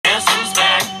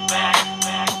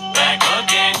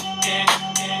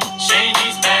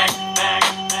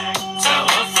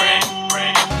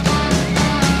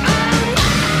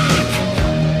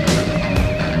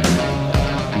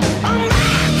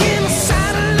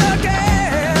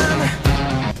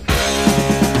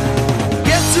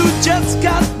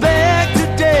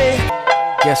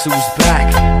Guess who's back?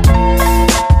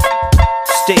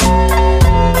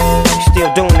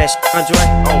 Still doing that shit, Andre?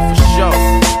 Oh, for sure.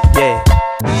 Yeah.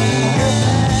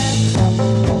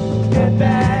 Get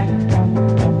back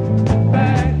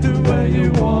to where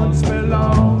you once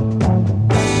belonged.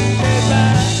 Get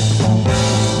back.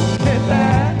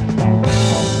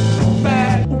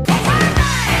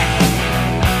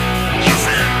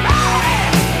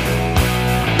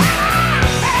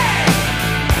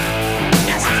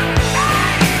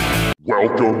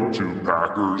 Welcome to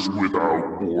Packers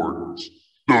Without Borders,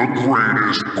 the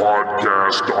greatest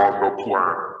podcast on the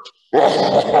planet.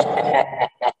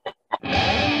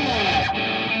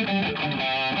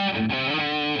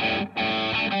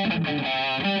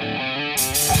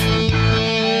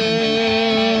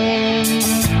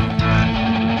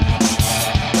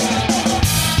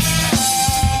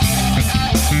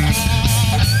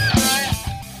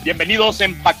 Bienvenidos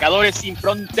Empacadores Sin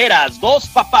Fronteras, dos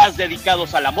papás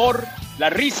dedicados al amor, la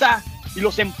risa y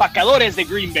los empacadores de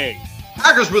Green Bay.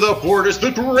 Packers Without Borders, the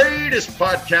greatest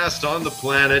podcast on the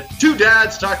planet. Two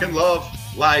dads talking love,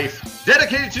 life,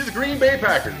 dedicated to the Green Bay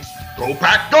Packers. Go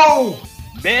Pack, go!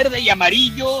 Verde y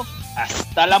amarillo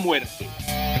hasta la muerte.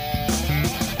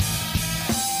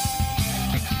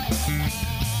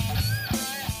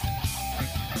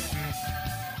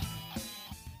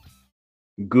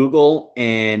 Google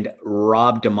and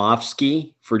Rob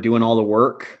Domofsky for doing all the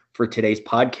work for today's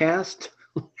podcast.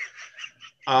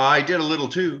 I did a little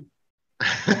too.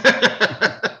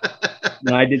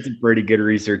 No, I did some pretty good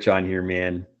research on here,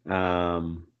 man.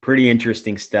 Pretty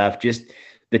interesting stuff. Just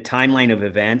the timeline of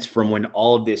events from when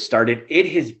all of this started.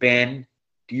 It has been,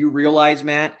 do you realize,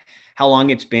 Matt, how long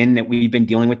it's been that we've been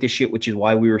dealing with this shit, which is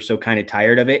why we were so kind of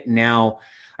tired of it. Now,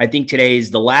 I think today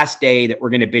is the last day that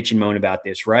we're going to bitch and moan about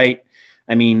this, right?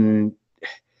 I mean,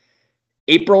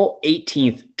 April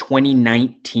 18th,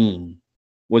 2019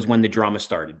 was when the drama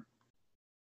started.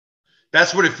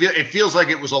 That's what it feels like.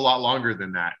 It was a lot longer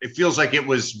than that. It feels like it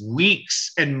was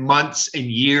weeks and months and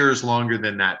years longer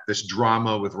than that, this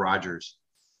drama with Rodgers.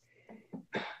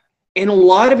 And a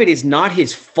lot of it is not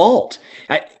his fault.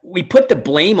 We put the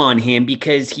blame on him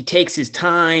because he takes his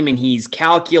time and he's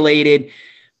calculated.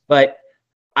 But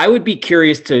I would be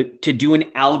curious to do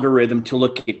an algorithm to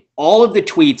look at all of the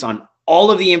tweets on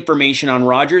all of the information on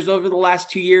Rodgers over the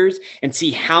last 2 years and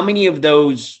see how many of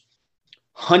those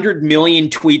 100 million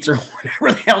tweets or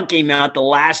whatever the hell came out the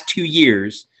last 2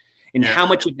 years, and how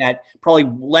much of that, probably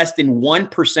less than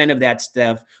 1% of that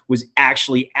stuff was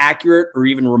actually accurate or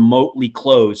even remotely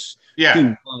close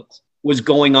to what was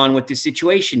going on with the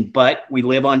situation. But we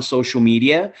live on social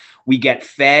media. We get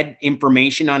fed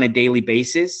information on a daily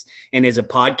basis. And as a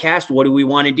podcast, what do we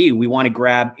want to do? We want to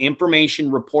grab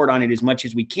information, report on it as much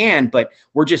as we can, but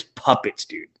we're just puppets,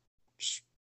 dude.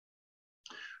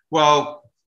 Well,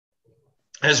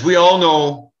 as we all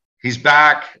know, he's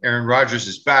back. Aaron Rodgers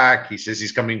is back. He says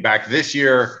he's coming back this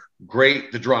year.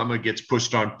 Great. The drama gets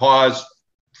pushed on pause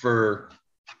for,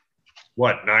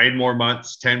 9 more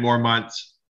months, 10 more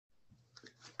months.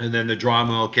 And then the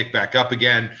drama will kick back up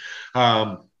again.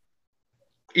 Ian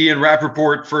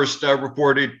Rappaport first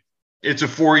reported it's a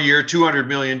 4-year, $200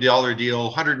 million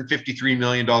deal, $153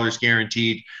 million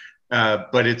guaranteed,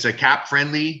 but it's a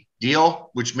cap-friendly deal,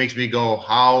 which makes me go,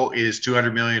 how is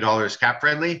 $200 million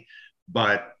cap-friendly?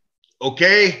 But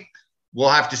okay, we'll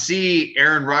have to see.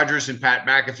 Aaron Rodgers and Pat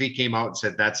McAfee came out and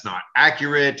said that's not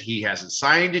accurate. He hasn't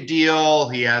signed a deal.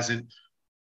 He hasn't.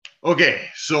 Okay,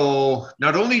 so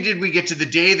not only did we get to the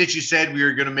day that you said we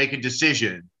were going to make a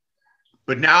decision,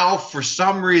 but now for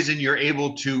some reason you're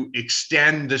able to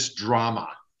extend this drama.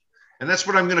 And that's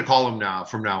what I'm going to call him now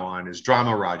from now on, is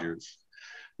Drama Rodgers,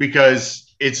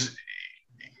 because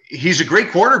he's a great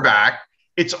quarterback.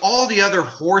 It's all the other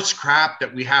horse crap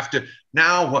that we have to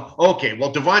now. Okay,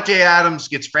 well, Davante Adams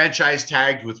gets franchise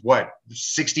tagged with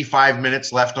 65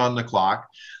 minutes left on the clock.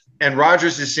 And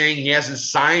Rodgers is saying he hasn't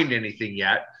signed anything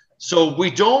yet. So we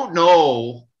don't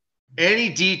know any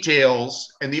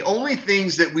details. And the only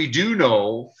things that we do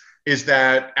know is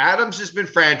that Adams has been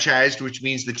franchised, which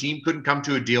means the team couldn't come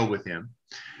to a deal with him.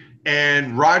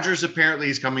 And Rodgers apparently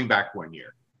is coming back 1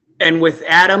 year. And with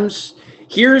Adams,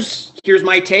 here's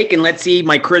my take, and let's see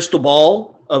my crystal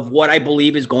ball of what I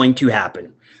believe is going to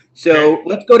happen. So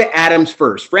Let's go to Adams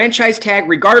first. Franchise tag,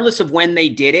 regardless of when they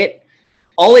did it,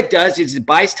 all it does is it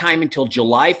buys time until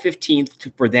July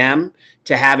 15th for them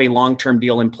to have a long-term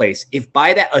deal in place. If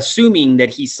by that, assuming that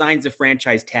he signs the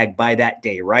franchise tag by that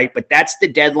day, right? But that's the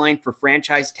deadline for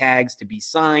franchise tags to be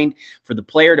signed, for the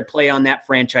player to play on that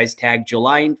franchise tag,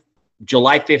 July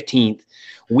 15th.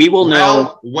 We will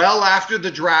know. Well after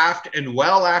the draft and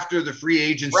well after the free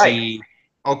agency. Right.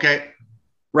 Okay.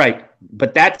 Right.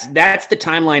 But that's the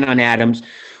timeline on Adams,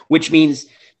 which means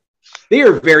they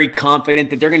are very confident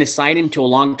that they're going to sign him to a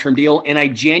long-term deal. And I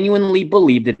genuinely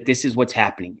believe that this is what's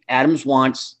happening. Adams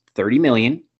wants $30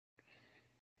 million,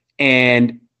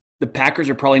 and the Packers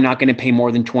are probably not going to pay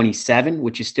more than 27,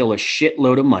 which is still a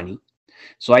shitload of money.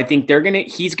 So I think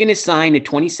he's going to sign a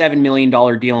 $27 million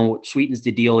deal. And what sweetens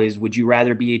the deal is, would you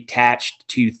rather be attached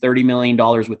to $30 million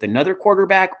with another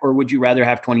quarterback, or would you rather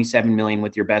have $27 million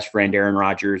with your best friend, Aaron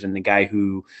Rodgers, and the guy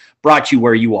who brought you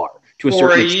where you are? To a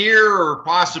certain extent. Year or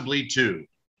possibly 2.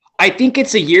 I think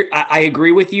it's a year. I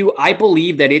agree with you. I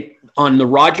believe that on the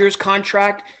Rodgers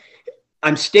contract,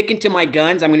 I'm sticking to my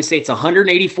guns. I'm going to say it's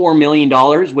 $184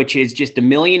 million, which is just $1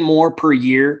 million more per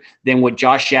year than what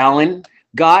Josh Allen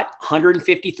got.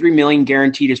 $153 million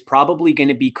guaranteed is probably going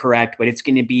to be correct, but it's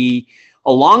going to be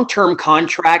a long-term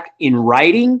contract in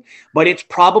writing, but it's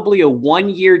probably a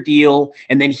 1-year deal.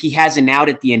 And then he has an out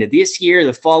at the end of this year,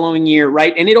 the following year,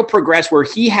 right? And it'll progress where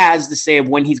he has the say of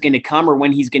when he's going to come or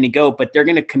when he's going to go, but they're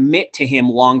going to commit to him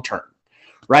long-term,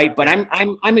 right? But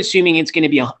I'm assuming it's going to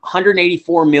be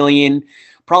 $184 million,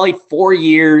 probably 4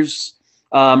 years,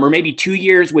 or maybe 2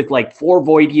 years with like 4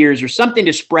 void years or something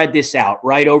to spread this out,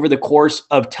 right, over the course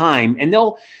of time. And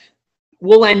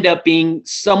we'll end up being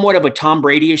somewhat of a Tom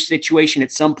Brady-ish situation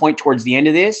at some point towards the end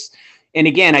of this. And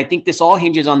again, I think this all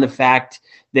hinges on the fact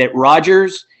that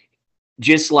Rodgers,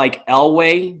 just like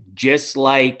Elway, just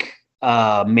like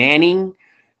Manning,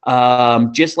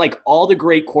 just like all the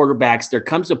great quarterbacks, there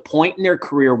comes a point in their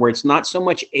career where it's not so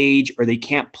much age or they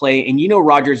can't play. And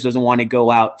Rodgers doesn't want to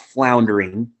go out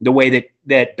floundering the way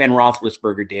that Ben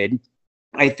Roethlisberger did.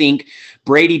 I think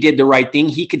Brady did the right thing.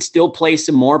 He could still play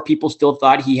some more. People still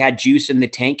thought he had juice in the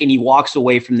tank, and he walks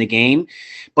away from the game.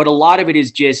 But a lot of it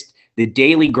is just the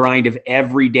daily grind of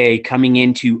every day coming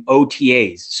into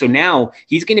OTAs. So now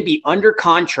he's going to be under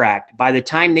contract by the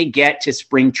time they get to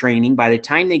spring training, by the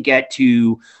time they get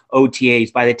to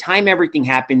OTAs, by the time everything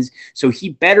happens. So he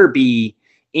better be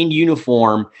in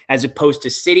uniform as opposed to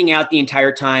sitting out the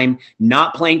entire time,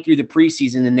 not playing through the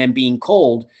preseason and then being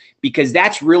cold, because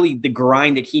that's really the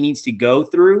grind that he needs to go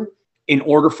through in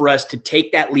order for us to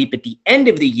take that leap at the end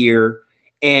of the year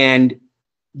and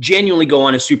genuinely go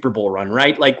on a Super Bowl run,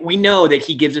 right? Like, we know that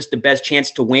he gives us the best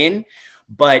chance to win,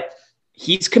 but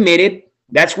he's committed.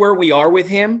 That's where we are with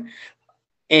him.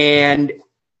 And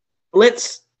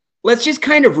let's just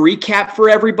kind of recap for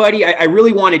everybody. I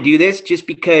really want to do this just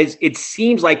because it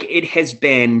seems like it has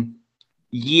been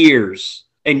years,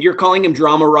 and you're calling him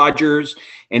Drama Rodgers.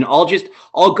 And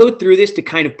I'll go through this to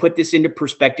kind of put this into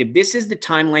perspective. This is the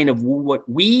timeline of what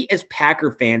we as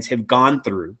Packer fans have gone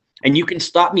through. And you can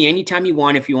stop me anytime you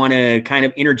want if you want to kind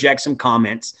of interject some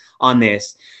comments on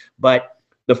this. But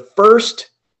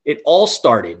it all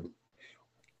started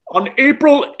on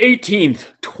April 18th,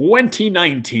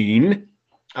 2019.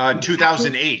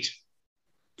 2008.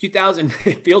 2000,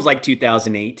 it feels like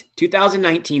 2008.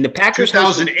 2019, the Packers.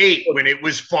 2008, when it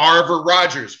was Favre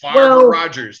Rodgers.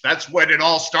 Rodgers. That's when it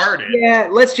all started. Yeah,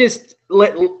 with Favre,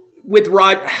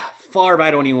 I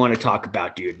don't even want to talk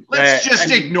about, dude. Let's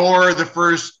ignore the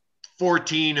first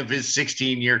 14 of his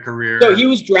 16-year career. So he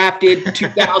was drafted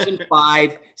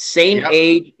 2005, same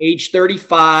age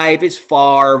 35 as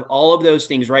Favre, all of those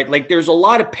things, right? Like, there's a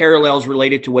lot of parallels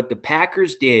related to what the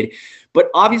Packers did. But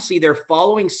obviously they're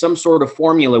following some sort of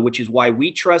formula, which is why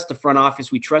we trust the front office.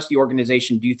 We trust the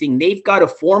organization. Do you think they've got a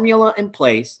formula in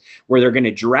place where they're going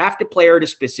to draft a player at a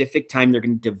specific time? They're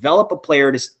going to develop a player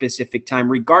at a specific time,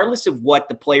 regardless of what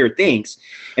the player thinks.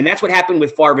 And that's what happened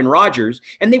with Favre and Rodgers.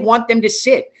 And they want them to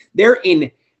sit. They're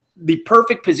in the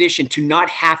perfect position to not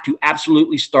have to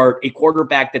absolutely start a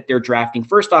quarterback that they're drafting.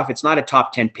 First off, it's not a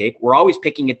top 10 pick. We're always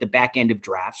picking at the back end of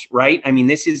drafts, right? I mean,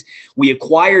 we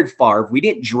acquired Favre. We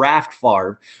didn't draft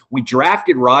Favre. We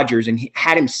drafted Rodgers and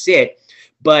had him sit.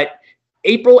 But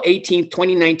April 18th,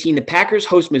 2019, the Packers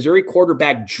host Missouri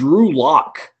quarterback Drew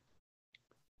Lock.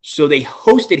 So they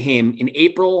hosted him in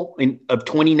April of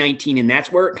 2019, and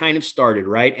that's where it kind of started,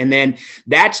 right? And then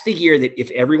that's the year that,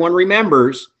 if everyone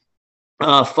remembers,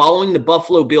 following the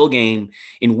Buffalo Bill game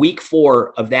in week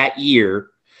 4 of that year,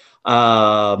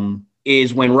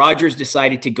 is when Rodgers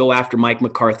decided to go after Mike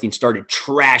McCarthy and started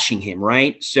trashing him,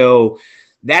 right? So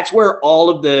that's where all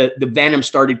of the venom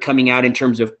started coming out in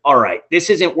terms of, all right,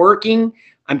 this isn't working.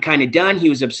 I'm kind of done. He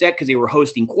was upset because they were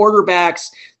hosting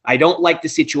quarterbacks. I don't like the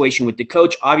situation with the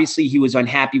coach. Obviously, he was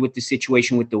unhappy with the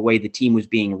situation with the way the team was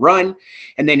being run.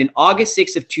 And then in August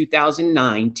 6th of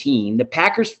 2019, the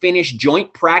Packers finished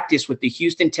joint practice with the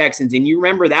Houston Texans. And you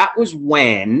remember that was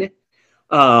when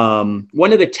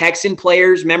one of the Texan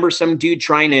players, remember some dude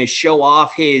trying to show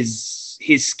off his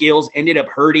skills, ended up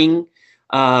hurting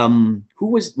Who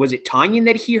was it Tanyan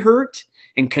that he hurt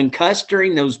and concussed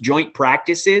during those joint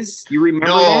practices? You remember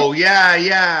No,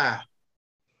 that?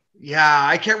 Yeah,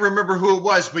 I can't remember who it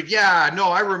was, but yeah, no,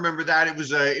 I remember that. It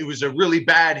was a really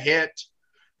bad hit.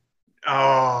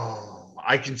 Oh,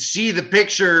 I can see the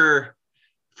picture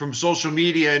from social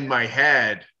media in my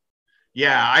head.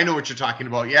 Yeah, I know what you're talking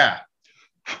about. Yeah.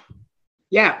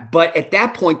 Yeah, but at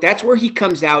that point, that's where he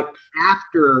comes out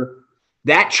after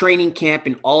that training camp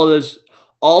and all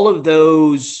of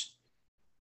those.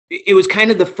 It was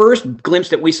kind of the first glimpse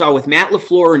that we saw with Matt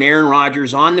LaFleur and Aaron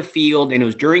Rodgers on the field, and it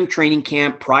was during training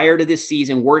camp prior to this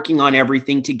season, working on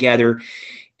everything together.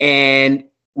 And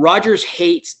Rodgers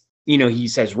hates, he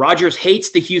says Rodgers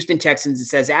hates the Houston Texans and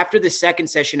says after the second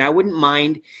session, I wouldn't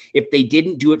mind if they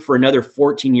didn't do it for another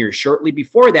 14 years. Shortly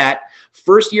before that,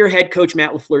 first-year head coach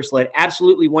Matt LaFleur said,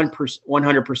 absolutely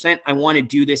 100%, I want to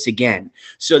do this again.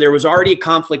 So there was already a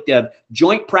conflict of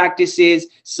joint practices.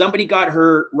 Somebody got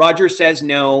hurt. Rodgers says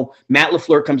no. Matt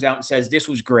LaFleur comes out and says this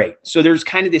was great. So there's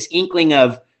kind of this inkling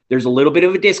of there's a little bit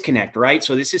of a disconnect, right?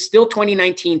 So this is still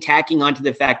 2019 tacking onto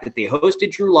the fact that they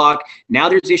hosted Drew Lock. Now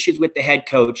there's issues with the head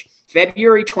coach.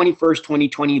 February 21st,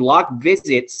 2020, Lock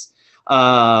visits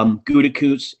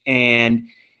Gutekunst, and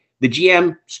the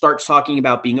GM starts talking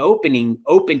about being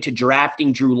open to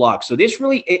drafting Drew Lock. So this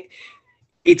really,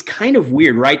 it's kind of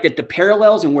weird, right? That the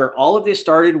parallels and where all of this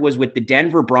started was with the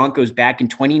Denver Broncos back in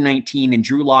 2019 and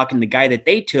Drew Lock and the guy that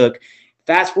they took.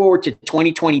 Fast forward to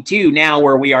 2022 now,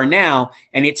 where we are now,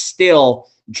 and it's still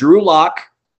Drew Lock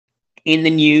in the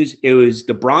news. It was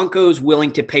the Broncos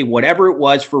willing to pay whatever it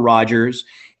was for Rodgers,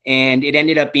 and it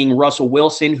ended up being Russell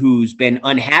Wilson, who's been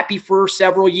unhappy for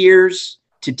several years,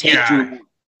 to take Drew.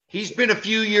 He's been a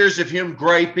few years of him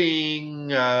griping.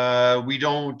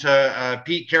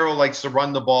 Pete Carroll likes to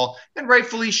run the ball, and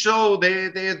rightfully so.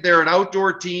 They're an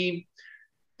outdoor team.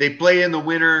 They play in the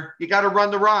winter. You got to run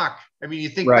the rock. I mean, you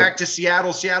think back to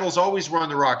Seattle. Seattle's always run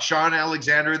the rock. Sean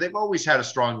Alexander, they've always had a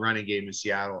strong running game in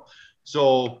Seattle.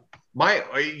 So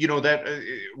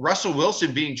Russell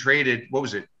Wilson being traded, what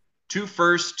was it? 2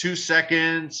 firsts, 2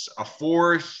 seconds, a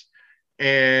fourth.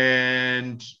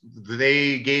 And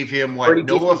they gave him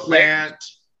Noah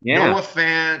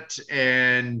Fant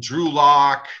and Drew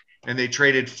Lock, and they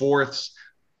traded fourths.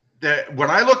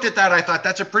 When I looked at that, I thought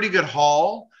that's a pretty good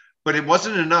haul, but it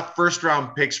wasn't enough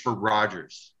first-round picks for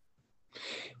Rodgers.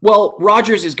 Well,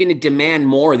 Rodgers is going to demand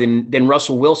more than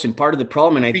Russell Wilson. Part of the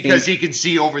problem, and because he can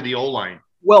see over the O-line.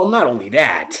 Well, not only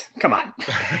that. Come on.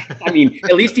 I mean,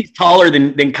 at least he's taller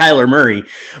than Kyler Murray,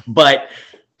 but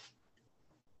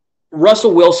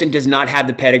Russell Wilson does not have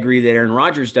the pedigree that Aaron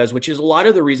Rodgers does, which is a lot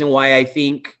of the reason why I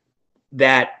think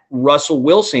that Russell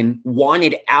Wilson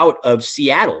wanted out of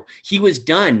Seattle. He was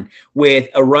done with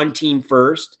a run team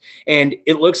first, and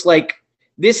it looks like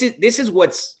this is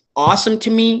what's awesome to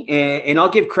me, and I'll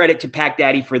give credit to Pac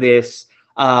Daddy for this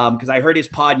because I heard his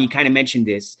pod and he kind of mentioned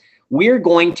this. We're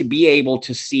going to be able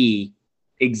to see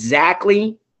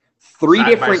exactly three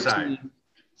different teams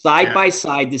side by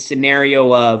side, the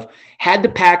scenario of had the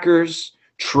Packers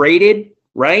traded,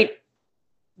 right,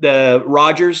 the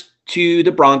Rodgers to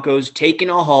the Broncos, taken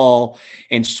a haul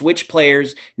and switch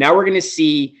players. Now we're going to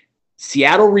see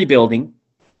Seattle rebuilding.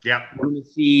 Yeah. We're going to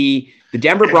see the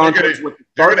Denver Broncos.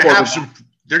 They're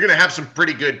going to have some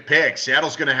pretty good picks.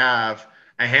 Seattle's going to have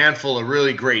a handful of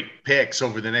really great picks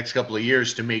over the next couple of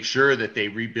years to make sure that they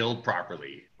rebuild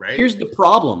properly, right? Here's the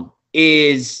problem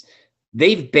is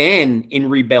they've been in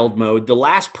rebuild mode. The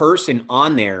last person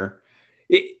on there,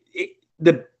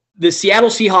 the Seattle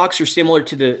Seahawks are similar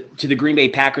to the Green Bay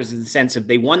Packers in the sense of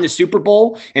they won the Super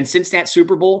Bowl, and since that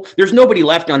Super Bowl, there's nobody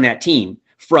left on that team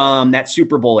from that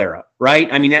Super Bowl era, right?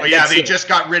 I mean, they just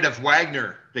got rid of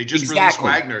Wagner. They just released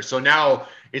Wagner, so now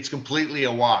it's completely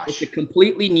a wash. It's a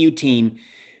completely new team.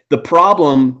 The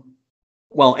problem,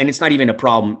 well, and it's not even a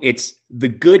problem. It's the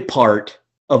good part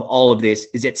of all of this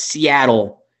is that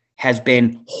Seattle has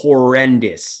been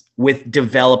horrendous with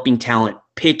developing talent,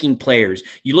 picking players.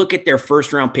 You look at their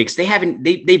first round picks.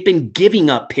 They've been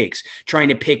giving up picks, trying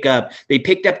to pick up. They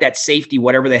picked up that safety,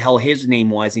 whatever the hell his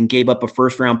name was, and gave up a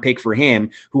first round pick for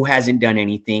him who hasn't done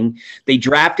anything. They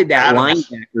drafted that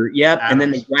linebacker. Yep. And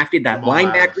then they drafted that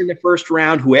linebacker in the first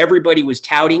round who everybody was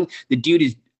touting. The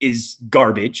dude is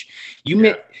garbage.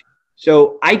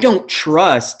 So I don't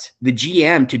trust the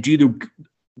GM to do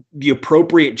the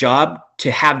appropriate job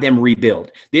to have them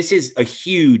rebuild. This is a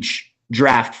huge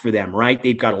draft for them, right?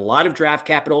 They've got a lot of draft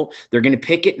capital. They're going to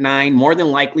pick at 9. More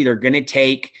than likely, they're going to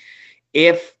take,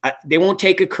 if they won't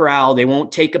take a Corral, they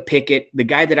won't take a Pickett. The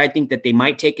guy that I think that they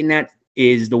might take in that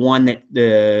is the one that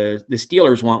the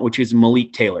Steelers want, which is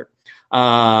Malik Taylor.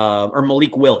 or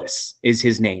Malik Willis is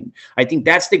his name. I think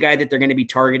that's the guy that they're going to be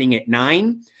targeting at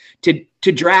 9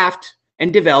 to draft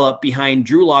and develop behind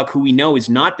Drew Lock, who we know is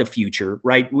not the future,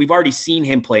 right? We've already seen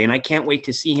him play, and I can't wait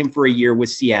to see him for a year with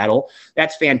Seattle.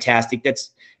 That's fantastic.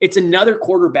 It's another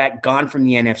quarterback gone from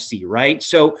the NFC, right?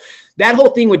 So that whole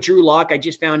thing with Drew Lock, I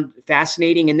just found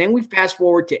fascinating. And then we fast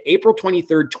forward to April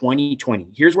 23rd,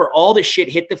 2020. Here's where all the shit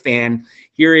hit the fan.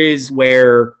 Here is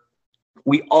where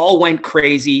we all went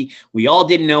crazy. We all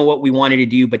didn't know what we wanted to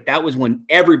do, but that was when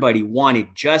everybody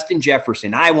wanted Justin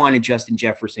Jefferson. I wanted Justin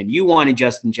Jefferson. You wanted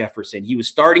Justin Jefferson. He was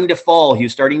starting to fall. He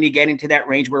was starting to get into that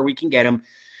range where we can get him.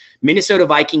 Minnesota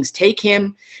Vikings take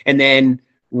him, and then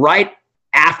right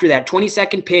after that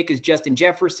 22nd pick is Justin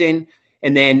Jefferson.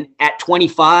 And then at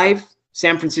 25,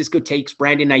 San Francisco takes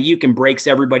Brandon Ayuk and breaks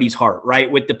everybody's heart, right,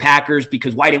 with the Packers,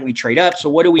 because why didn't we trade up? So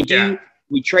what do? Yeah.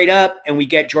 We trade up and we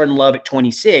get Jordan Love at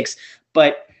 26.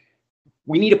 But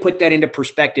we need to put that into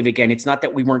perspective again. It's not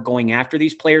that we weren't going after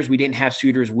these players. We didn't have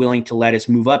suitors willing to let us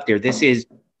move up there. This is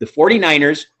the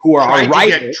 49ers, who are our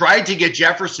rivals. Tried to get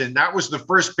Jefferson. That was the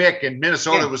first pick, and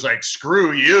Minnesota was like,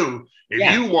 screw you.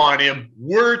 If you want him,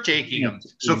 we're taking him.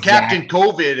 So Captain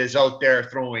COVID is out there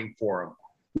throwing for him.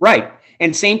 Right.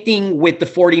 And same thing with the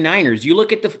 49ers. You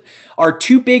look at our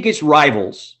two biggest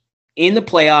rivals in the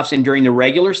playoffs and during the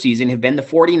regular season have been the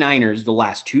 49ers the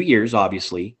last 2 years,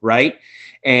 obviously, right?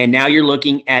 And now you're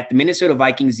looking at the Minnesota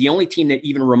Vikings, the only team that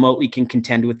even remotely can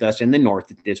contend with us in the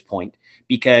North at this point,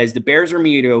 because the Bears are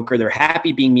mediocre. They're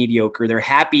happy being mediocre. They're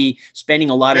happy spending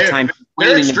a lot of time.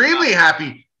 They're extremely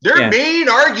happy. Their main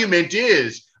argument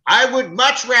is, I would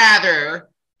much rather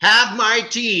have my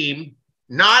team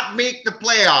not make the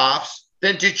playoffs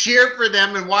than to cheer for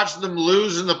them and watch them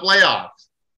lose in the playoffs.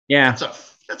 Yeah.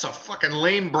 That's a fucking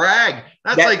lame brag.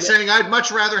 That's like saying I'd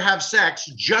much rather have sex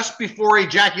just before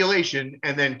ejaculation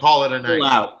and then call it a night.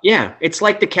 Wow. Yeah. It's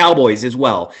like the Cowboys as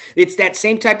well. It's that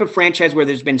same type of franchise where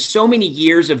there's been so many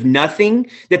years of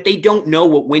nothing that they don't know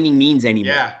what winning means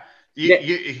anymore.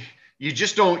 Yeah. You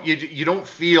just don't, you don't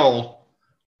feel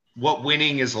what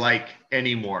winning is like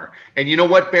anymore. And you know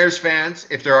what, Bears fans,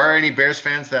 if there are any Bears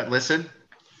fans that listen,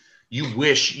 you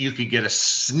wish you could get a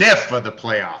sniff of the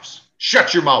playoffs.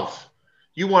 Shut your mouth.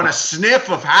 You want a sniff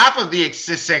of half of the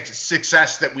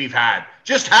success that we've had.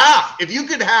 Just half. If you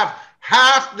could have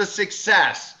half the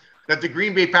success that the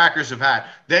Green Bay Packers have had,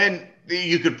 then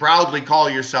you could proudly call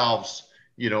yourselves,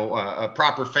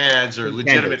 proper fans or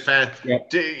legitimate fans.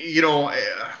 Yep.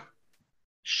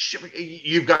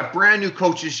 You've got brand new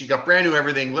coaches. You got brand new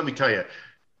everything. Let me tell you,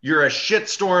 you're a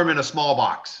shitstorm in a small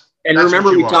box. And that's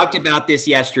remember, we talked about this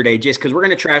yesterday, just because we're going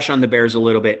to trash on the Bears a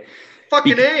little bit.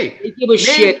 Fucking A. They give a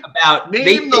shit about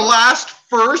the last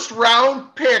first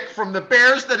round pick from the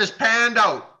Bears that has panned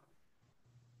out.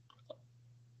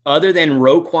 Other than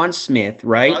Roquan Smith,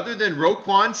 right? Other than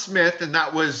Roquan Smith, and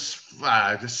that was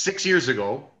 5 years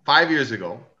ago.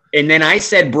 And then I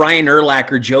said Brian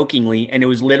Urlacher jokingly, and it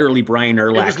was literally Brian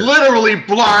Urlacher. It was literally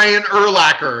Brian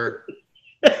Urlacher.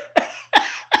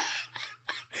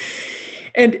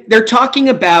 And they're talking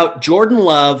about Jordan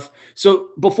Love.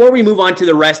 So before we move on to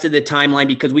the rest of the timeline,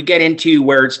 because we get into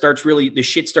where it starts really, the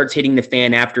shit starts hitting the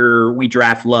fan after we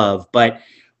draft Love. But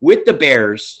with the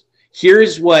Bears,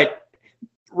 here's what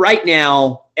right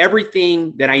now,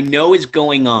 everything that I know is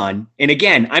going on. And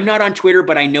again, I'm not on Twitter,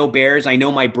 but I know Bears. I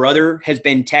know my brother has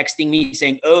been texting me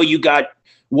saying, oh, you got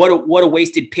what a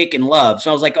wasted pick in Love. So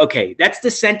I was like, okay, that's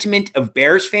the sentiment of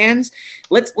Bears fans.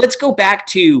 Let's go back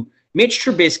to Mitch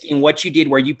Trubisky and what you did,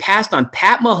 where you passed on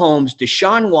Pat Mahomes,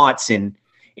 Deshaun Watson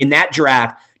in that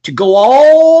draft to go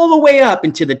all the way up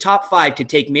into the top 5 to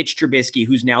take Mitch Trubisky,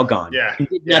 who's now gone. Yeah.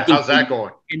 How's that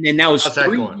going? And then that was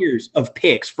 3 years of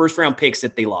picks, first-round picks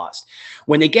that they lost.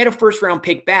 When they get a first-round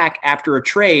pick back after a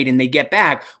trade and they get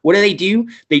back, what do?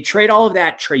 They trade all of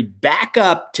that, trade back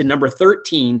up to number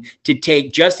 13 to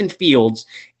take Justin Fields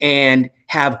and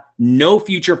have no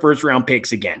future first-round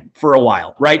picks again for a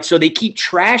while, right? So they keep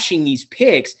trashing these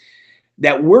picks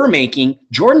that we're making.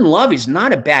 Jordan Love is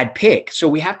not a bad pick. So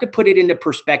we have to put it into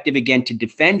perspective again to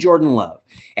defend Jordan Love.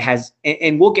 It has,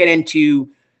 and we'll get into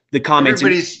the comments.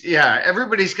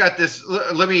 Everybody's got this.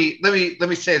 Let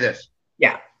me say this.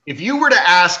 Yeah. If you were to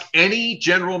ask any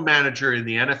general manager in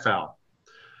the NFL,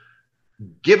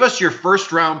 give us your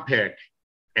first round pick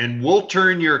and we'll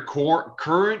turn your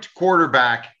current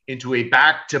quarterback into a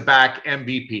back-to-back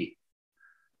MVP.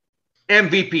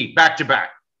 MVP,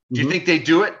 back-to-back. Do you think they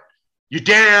do it? You're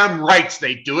damn right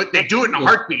they do it. They do it in a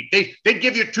heartbeat. They'd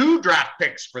give you 2 draft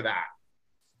picks for that.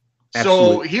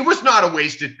 Absolutely. So he was not a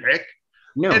wasted pick.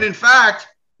 No. And in fact,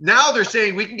 now they're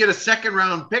saying we can get a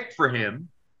second-round pick for him.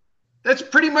 That's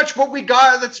pretty much what we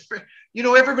got.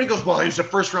 everybody goes, well, he's a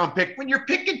first round pick. When you're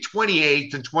picking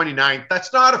 28th and 29th,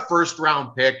 that's not a first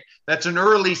round pick. That's an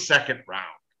early second round.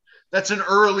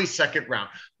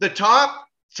 The top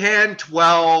 10,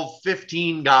 12,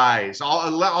 15 guys,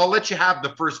 I'll let you have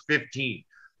the first 15.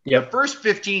 Yep. The first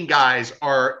 15 guys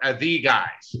are the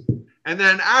guys. And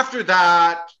then after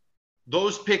that,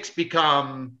 those picks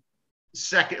become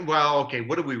second. Well, okay,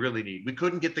 what do we really need? We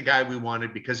couldn't get the guy we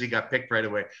wanted because he got picked right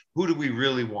away. Who do we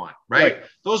really want, right?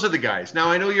 Those are the guys.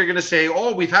 Now, I know you're going to say,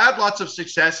 oh, we've had lots of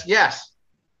success. Yes.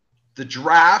 The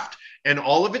draft and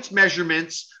all of its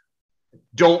measurements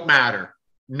don't matter.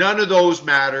 None of those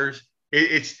matters.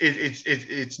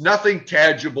 It's nothing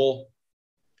tangible.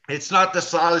 It's not the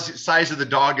size of the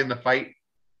dog in the fight.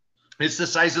 It's the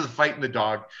size of the fight in the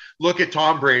dog. Look at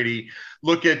Tom Brady.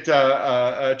 Look at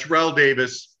Terrell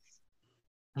Davis.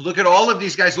 Look at all of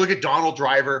these guys. Look at Donald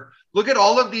Driver. Look at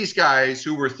all of these guys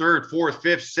who were 3rd, 4th,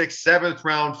 5th, 6th, 7th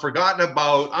round, forgotten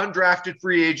about, undrafted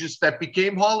free agents that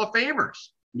became Hall of Famers.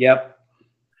 Yep.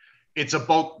 It's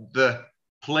about the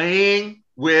playing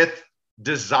with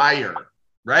desire,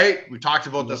 right? We talked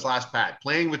about this last, Pat,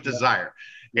 playing with desire.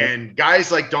 Yep. And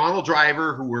guys like Donald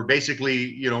Driver, who were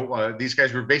basically, these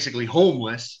guys were basically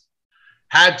homeless,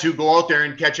 had to go out there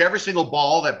and catch every single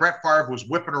ball that Brett Favre was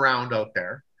whipping around out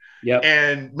there. Yep.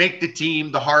 And make the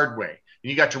team the hard way. And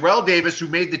you got Terrell Davis, who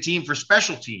made the team for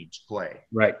special teams play.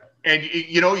 Right. And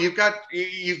you've got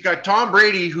Tom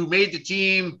Brady, who made the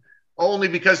team only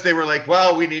because they were like,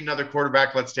 well, we need another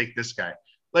quarterback. Let's take this guy.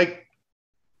 Like,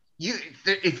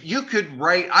 if you could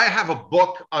write, I have a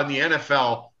book on the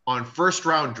NFL on first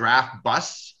round draft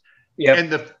busts. Yeah.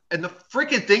 And the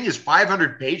freaking thing is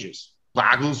 500 pages.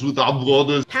 Packers without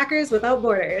borders. Packers without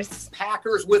borders.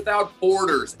 Packers without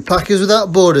borders. Packers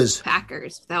without borders. Packers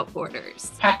without borders.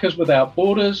 Packers without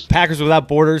borders. Packers without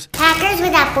borders.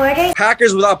 Packers without borders.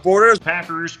 Packers without borders.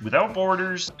 Packers without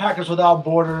borders. Packers without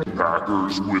borders.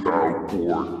 Packers without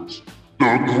borders.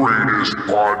 The greatest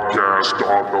podcast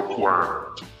on the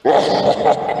planet.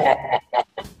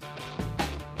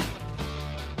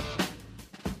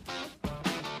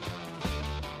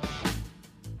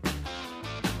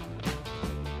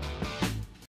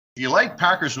 If you like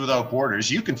Packers Without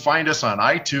Borders, you can find us on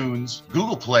iTunes,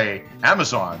 Google Play,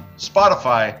 Amazon,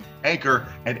 Spotify,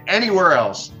 Anchor, and anywhere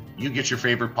else you get your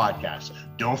favorite podcast.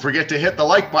 Don't forget to hit the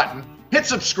like button, hit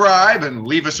subscribe, and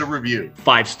leave us a review.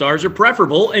 5 stars are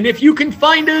preferable, and if you can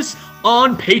find us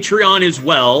on Patreon as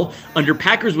well, under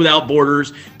Packers Without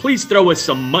Borders, please throw us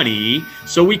some money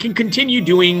so we can continue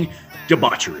doing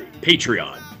debauchery.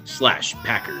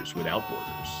 Patreon.com/Packers Without Borders.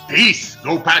 Peace.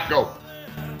 Go Pack, go.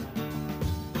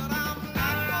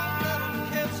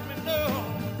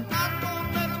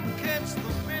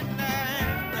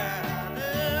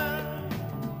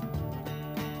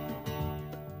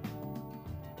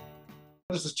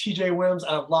 This is TJ Wims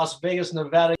out of Las Vegas,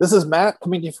 Nevada. This is Matt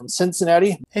coming to you from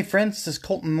Cincinnati. Hey friends, this is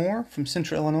Colton Moore from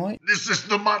Central Illinois. This is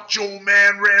the Macho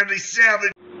Man Randy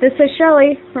Savage. This is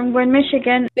Shelly from Gwen,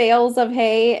 Michigan. Bales of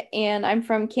Hay, and I'm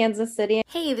from Kansas City.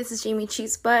 Hey, this is Jamie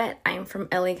Cheesebutt. I'm from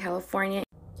LA, California.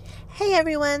 Hey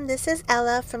everyone, this is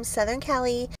Ella from Southern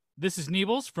Cali. This is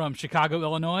Niebles from Chicago,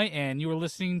 Illinois, and you are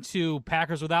listening to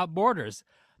Packers Without Borders,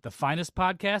 the finest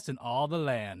podcast in all the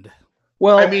land.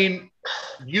 Well, I mean,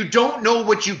 you don't know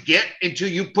what you get until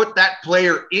you put that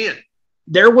player in.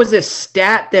 There was a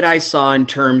stat that I saw in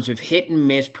terms of hit and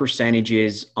miss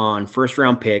percentages on first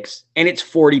round picks, and it's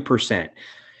 40%.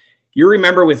 You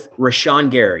remember with Rashawn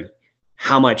Gary,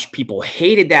 how much people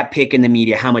hated that pick in the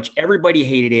media, how much everybody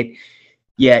hated it.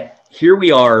 Yet here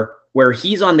we are where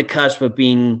he's on the cusp of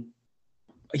being,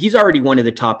 he's already one of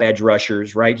the top edge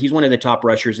rushers, right? He's one of the top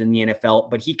rushers in the NFL,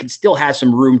 but he could still have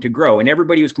some room to grow. And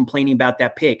everybody was complaining about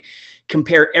that pick.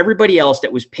 Compare everybody else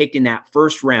that was picked in that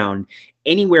first round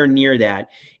anywhere near that.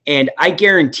 And I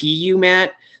guarantee you,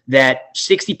 Matt, that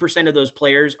 60% of those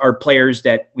players are players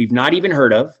that we've not even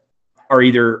heard of, are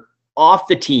either off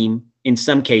the team in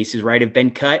some cases, right? Have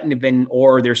been cut and have been,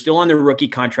 or they're still on their rookie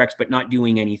contracts, but not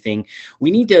doing anything.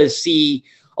 We need to see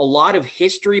a lot of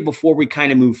history before we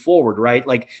kind of move forward, right?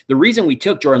 Like the reason we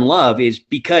took Jordan Love is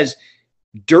because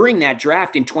during that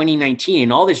draft in 2019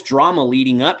 and all this drama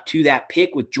leading up to that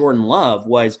pick with Jordan Love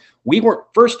was we weren't,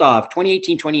 first off,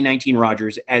 2018, 2019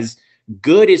 Rodgers, as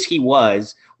good as he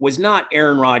was not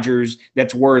Aaron Rodgers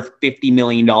that's worth $50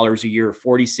 million a year,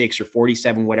 46 or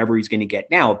 47, whatever he's going to get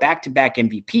now. A back-to-back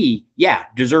MVP, yeah,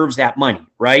 deserves that money,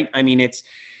 right? I mean,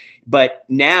 but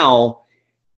now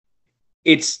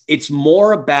it's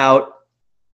more about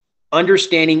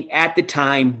understanding at the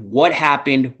time what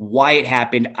happened, why it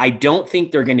happened. I don't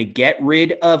think they're going to get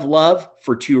rid of Love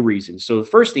for two reasons. So the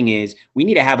first thing is we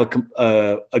need to have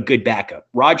a good backup.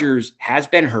 Rodgers has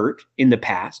been hurt in the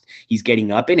past. He's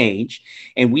getting up in age,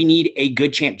 and we need a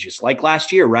good chance, just like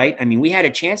last year, right? I mean, we had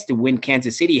a chance to win.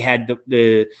 Kansas City had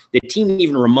the team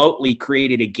even remotely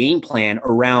created a game plan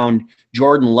around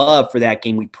Jordan Love for that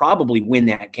game. We probably win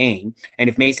that game. And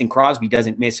if Mason Crosby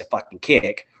doesn't miss a fucking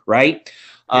kick, right?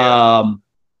 Yeah.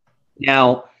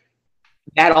 Now,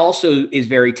 that also is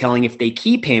very telling if they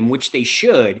keep him, which they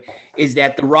should, is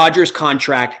that the Rodgers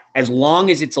contract, as long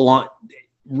as it's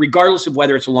regardless of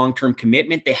whether it's a long-term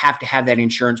commitment, they have to have that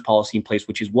insurance policy in place,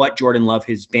 which is what Jordan Love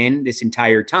has been this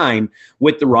entire time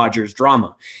with the Rodgers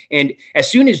drama. And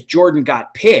as soon as Jordan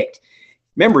got picked,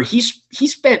 remember, he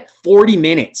spent 40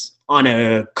 minutes on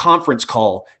a conference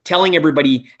call telling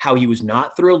everybody how he was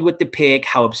not thrilled with the pick,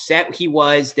 how upset he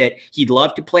was that he'd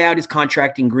love to play out his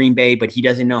contract in Green Bay, but he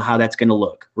doesn't know how that's going to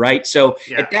look, right? So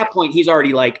at that point, he's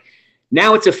already like,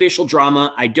 now it's official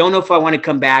drama. I don't know if I want to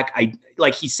come back.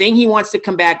 He's saying he wants to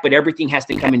come back, but everything has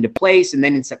to come into place. And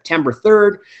then in September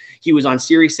 3rd, he was on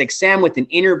Sirius XM with an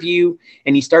interview,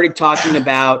 and he started talking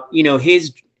about,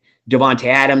 his Devontae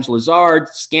Adams, Lazard,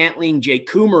 Scantling, Jake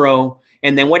Kumerow.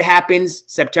 And then what happens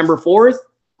September 4th?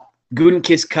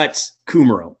 Gutekunst cuts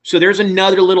Kumerow. So there's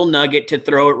another little nugget to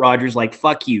throw at Rodgers, like,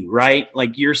 fuck you, right?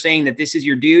 Like, you're saying that this is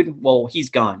your dude? Well, he's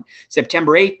gone.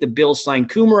 September 8th, the Bills signed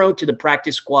Kumerow to the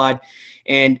practice squad.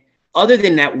 And other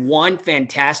than that one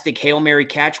fantastic Hail Mary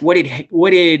catch, what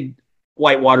did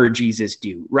Whitewater Jesus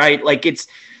do, right? Like,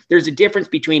 there's a difference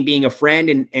between being a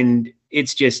friend and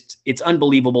it's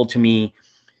unbelievable to me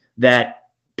that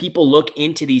people look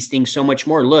into these things so much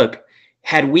more. Look,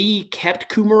 had we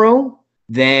kept Kumerow,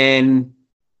 then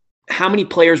how many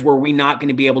players were we not going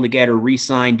to be able to get or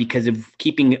re-sign because of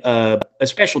keeping a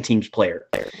special teams player?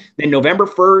 Then November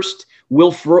 1st,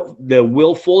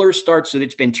 Will Fuller starts. So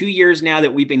it's been 2 years now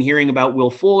that we've been hearing about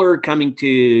Will Fuller coming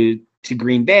to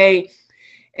Green Bay.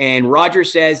 And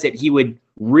Rodgers says that he would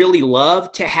really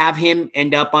love to have him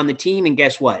end up on the team. And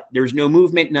guess what? There's no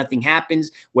movement. Nothing happens,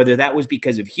 whether that was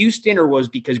because of Houston or was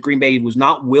because Green Bay was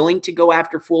not willing to go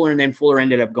after Fuller. And then Fuller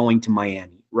ended up going to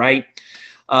Miami, right?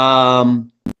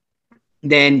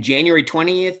 Then January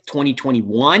 20th,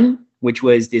 2021, which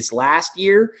was this last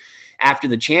year, after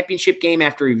the championship game,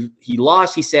 after he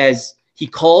lost, he says he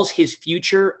calls his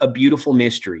future a beautiful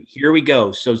mystery. Here we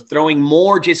go. So throwing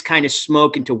more just kind of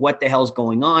smoke into what the hell's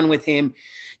going on with him.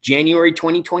 January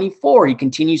 2024, he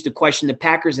continues to question the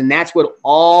Packers, and that's what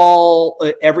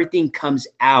everything comes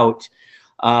out.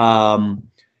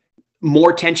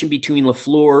 More tension between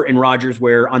LaFleur and Rodgers,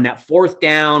 where on that fourth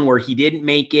down where he didn't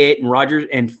make it and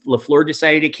LaFleur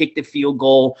decided to kick the field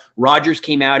goal, Rodgers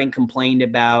came out and complained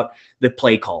about the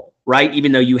play call, right?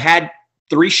 Even though you had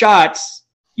 3 shots,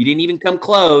 you didn't even come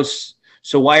close.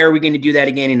 So why are we going to do that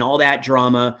again? And all that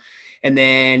drama. And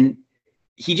then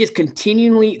he just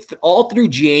continually, all through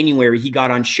January, he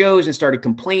got on shows and started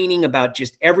complaining about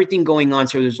just everything going on.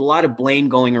 So there's a lot of blame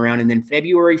going around. And then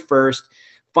February 1st,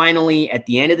 finally, at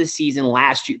the end of the season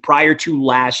last year, prior to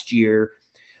last year,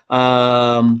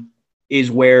 is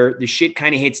where the shit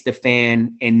kind of hits the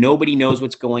fan and nobody knows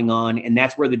what's going on. And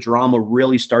that's where the drama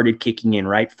really started kicking in,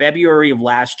 right? February of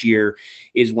last year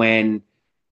is when,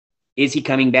 is he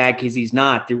coming back? Is he's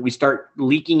not? We start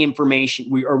leaking information,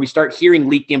 we start hearing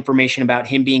leaked information about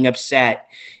him being upset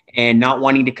and not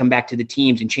wanting to come back to the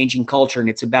teams and changing culture. And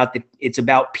it's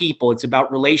about people, it's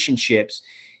about relationships.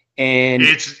 And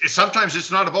sometimes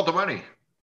it's not about the money.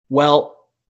 Well,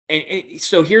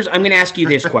 so I'm going to ask you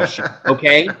this question,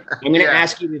 okay? I'm going to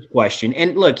ask you this question.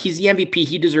 And look, he's the MVP.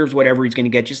 He deserves whatever he's going to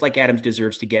get, just like Adams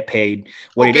deserves to get paid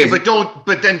what it is.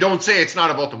 But then don't say it's not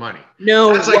about the money.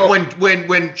 No. That's like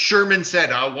when Sherman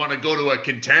said, I want to go to a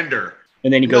contender.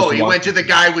 And then he goes he went to the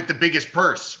guy with the biggest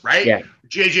purse, right? Yeah.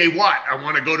 JJ Watt, I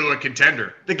want to go to a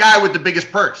contender. The guy with the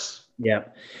biggest purse. Yeah.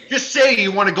 Just say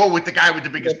you want to go with the guy with the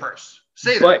biggest purse.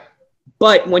 Say that.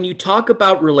 But when you talk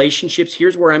about relationships,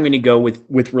 here's where I'm going to go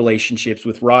with relationships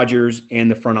with Rodgers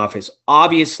and the front office.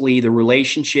 Obviously, the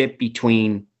relationship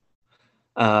between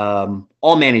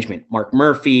all management, Mark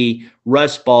Murphy,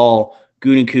 Russ Ball,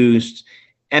 Gutekunst,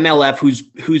 MLF,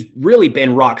 who's really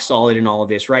been rock solid in all of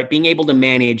this, right? Being able to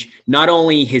manage not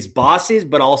only his bosses,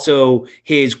 but also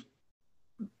his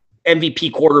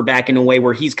MVP quarterback in a way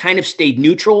where he's kind of stayed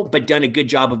neutral, but done a good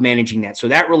job of managing that. So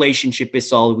that relationship is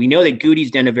solid. We know that Goody's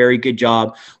done a very good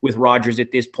job with Rodgers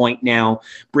at this point now,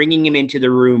 bringing him into the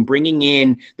room, bringing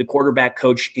in the quarterback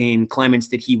coach in Clements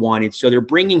that he wanted. So they're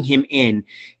bringing him in.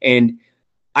 And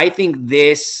I think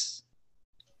this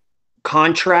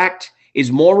contract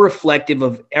is more reflective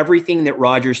of everything that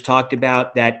Rodgers talked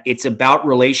about, that it's about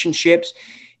relationships.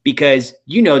 Because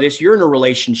you know this, you're in a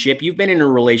relationship. You've been in a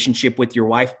relationship with your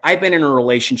wife. I've been in a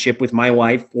relationship with my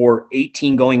wife for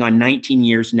 18 going on 19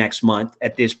 years next month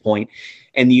at this point.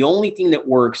 And the only thing that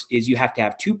works is you have to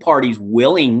have two parties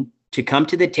willing to come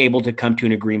to the table to come to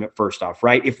an agreement first off,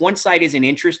 right? If one side isn't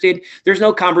interested, there's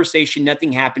no conversation,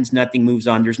 nothing happens, nothing moves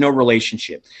on. There's no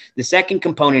relationship. The second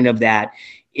component of that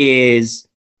is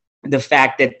the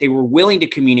fact that they were willing to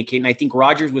communicate. And I think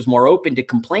Rodgers was more open to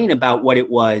complain about what it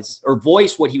was or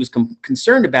voice what he was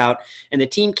concerned about. And the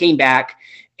team came back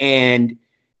and,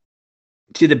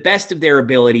 to the best of their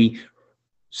ability,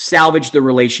 salvaged the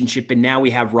relationship. And now we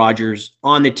have Rodgers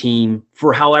on the team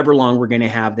for however long we're going to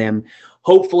have them.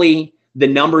 Hopefully the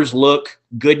numbers look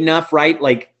good enough, right?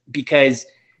 Like, because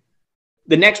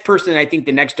the next person, I think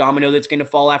the next domino that's going to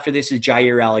fall after this is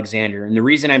Jair Alexander. And the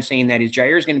reason I'm saying that is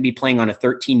Jair is going to be playing on a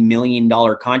 $13 million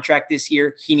contract this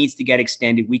year. He needs to get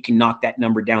extended. We can knock that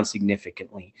number down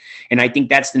significantly. And I think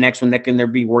that's the next one that they're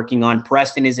be working on.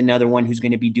 Preston is another one who's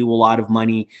going to be due a lot of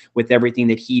money with everything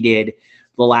that he did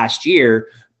the last year.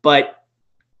 But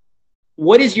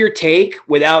what is your take,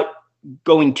 without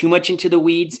going too much into the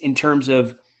weeds, in terms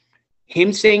of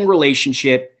him saying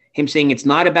relationship, him saying it's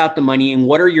not about the money, and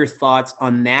what are your thoughts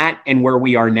on that and where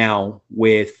we are now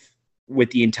with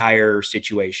the entire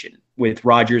situation with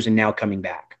Rodgers and now coming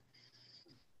back?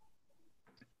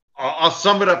 I'll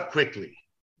sum it up quickly.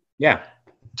 Yeah.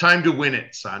 Time to win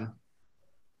it, son.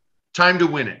 Time to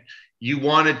win it. You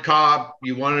wanted Cobb.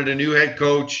 You wanted a new head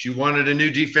coach. You wanted a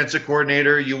new defensive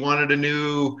coordinator. You wanted a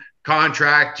new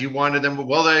contract. You wanted them.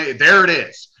 Well, there it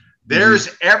is. There's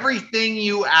everything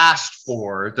you asked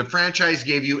for. The franchise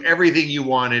gave you everything you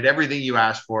wanted, everything you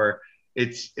asked for.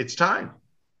 It's time.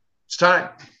 It's time.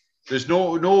 There's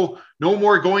no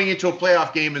more going into a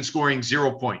playoff game and scoring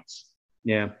 0 points.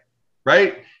 Yeah.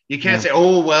 Right? You can't say,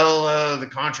 oh, well, the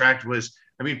contract was,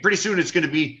 I mean, pretty soon it's going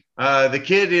to be the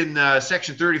kid in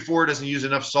section 34 doesn't use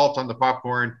enough salt on the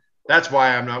popcorn. That's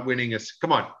why I'm not winning.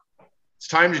 Come on. It's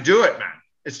time to do it, man.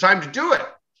 It's time to do it.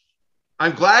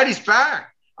 I'm glad he's back.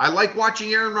 I like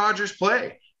watching Aaron Rodgers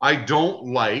play. I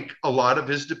don't like a lot of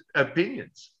his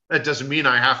opinions. That doesn't mean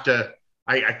I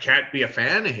can't be a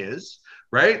fan of his,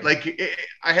 right? Like,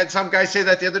 I had some guy say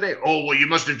that the other day. Oh, well, you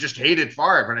must have just hated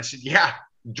Favre. And I said, yeah,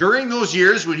 during those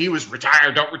years when he was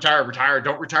retire, don't retire, retire,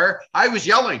 don't retire, I was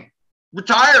yelling,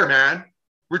 retire, man,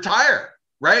 retire,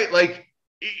 right? Like,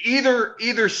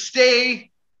 either stay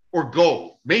or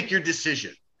go, make your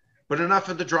decision. But enough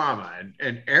of the drama.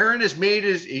 And Aaron has made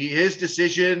his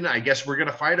decision. I guess we're going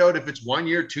to find out if it's 1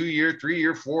 year, 2 year, 3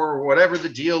 year, 4, or whatever the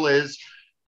deal is.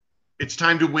 It's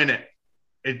time to win it.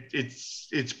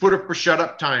 It's put up or shut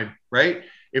up time, right?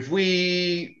 If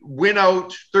we win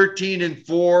out 13-4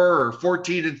 or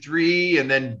 14-3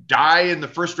 and then die in the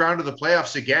first round of the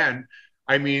playoffs again,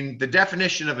 I mean, the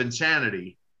definition of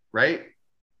insanity, right?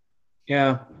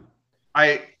 Yeah.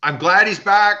 I'm glad he's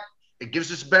back. It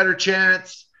gives us a better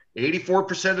chance.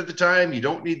 84% of the time, you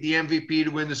don't need the MVP to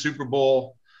win the Super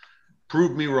Bowl.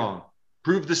 Prove me wrong.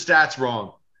 Prove the stats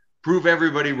wrong. Prove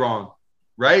everybody wrong,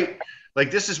 right?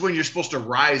 Like, this is when you're supposed to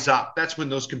rise up. That's when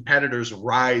those competitors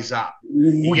rise up.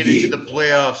 You get into the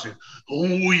playoffs. And,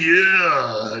 oh,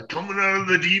 yeah, coming out of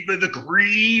the deep end, the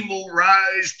cream will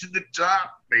rise to the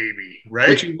top, baby, right?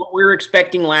 Which is what we were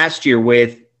expecting last year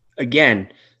with,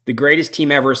 again, the greatest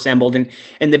team ever assembled.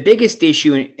 And the biggest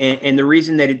issue, and the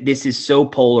reason that this is so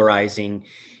polarizing,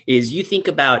 is you think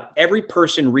about every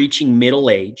person reaching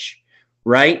middle age,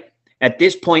 right? At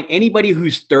this point, anybody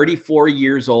who's 34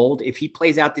 years old, if he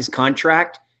plays out this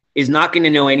contract, is not going to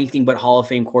know anything but Hall of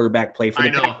Fame quarterback play for the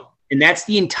Packers. And that's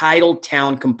the entitled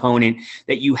town component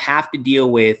that you have to deal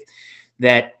with,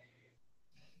 that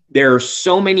there are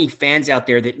so many fans out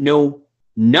there that know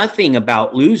nothing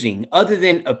about losing other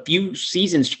than a few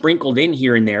seasons sprinkled in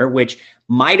here and there, which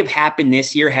might have happened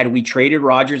this year had we traded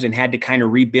Rodgers and had to kind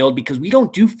of rebuild, because we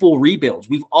don't do full rebuilds.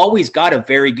 We've always got a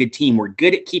very good team. We're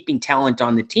good at keeping talent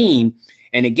on the team.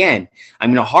 And again, I'm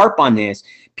going to harp on this.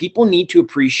 People need to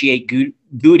appreciate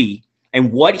Goody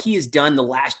and what he has done the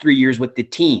last 3 years with the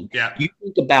team. Yeah. You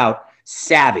think about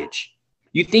Savage.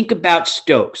 You think about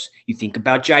Stokes. You think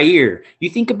about Jair. You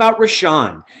think about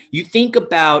Rashawn. You think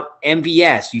about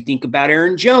MVS. You think about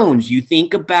Aaron Jones. You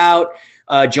think about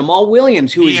Jamal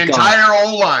Williams, who is gone. The entire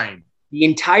O-line. The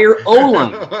entire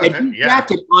O-line. And he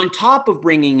drafted on top of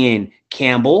bringing in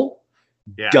Campbell,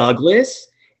 Douglas,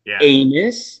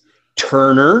 Amos,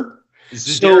 Turner.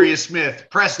 Zadarius Smith,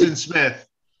 Preston Smith.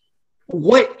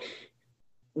 What?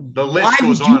 The list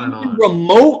goes on and on.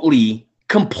 Remotely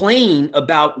complain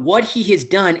about what he has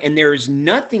done, and there is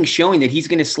nothing showing that he's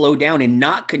going to slow down and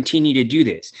not continue to do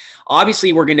this.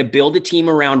 Obviously, we're going to build a team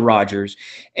around Rodgers,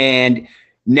 and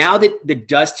now that the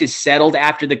dust has settled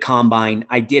after the combine,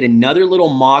 I did another little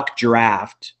mock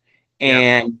draft,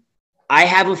 and I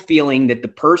have a feeling that the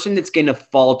person that's going to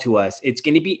fall to us, it's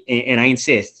going to be, and I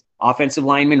insist, offensive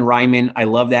lineman Ryman. I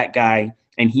love that guy.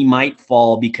 And he might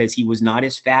fall because he was not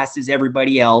as fast as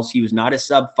everybody else. He was not a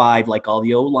sub-5 like all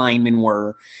the O-linemen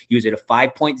were. He was at a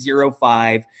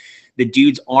 5.05. The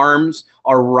dude's arms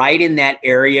are right in that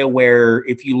area where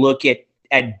if you look at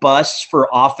busts for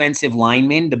offensive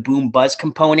linemen, the boom bust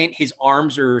component, his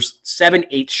arms are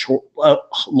 7/8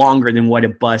 longer than what a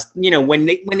bust, when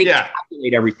they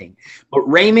calculate everything. But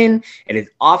Raymond and his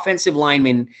offensive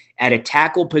lineman at a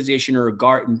tackle position or a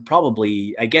guard, and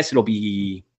probably, I guess it'll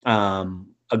be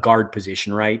a guard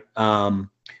position, right?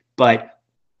 But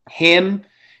him,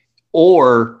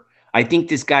 or I think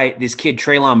this kid,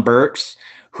 Treylon Burks,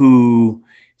 who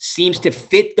seems to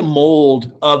fit the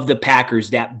mold of the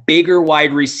Packers, that bigger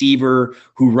wide receiver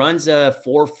who runs a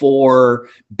 4.4,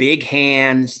 big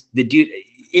hands. The dude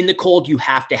in the cold, you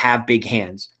have to have big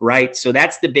hands, right? So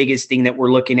that's the biggest thing that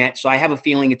we're looking at. So I have a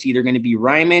feeling it's either going to be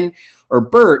Ryman or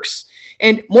Burks.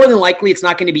 And more than likely, it's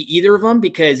not going to be either of them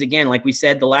because, again, like we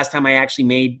said, the last time I actually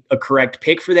made a correct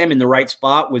pick for them in the right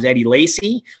spot was Eddie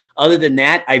Lacy. Other than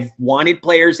that, I've wanted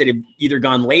players that have either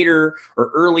gone later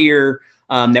or earlier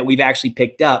that we've actually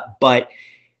picked up. But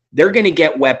they're going to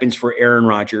get weapons for Aaron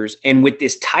Rodgers. And with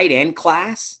this tight end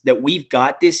class that we've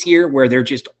got this year where they're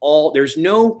just there's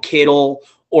no Kittle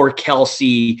or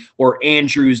Kelsey or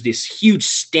Andrews, this huge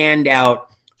standout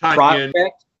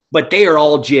prospect, but they are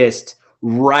all just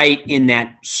right in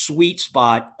that sweet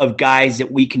spot of guys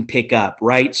that we can pick up,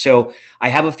 right? So I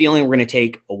have a feeling we're going to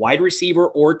take a wide receiver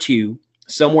or two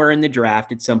somewhere in the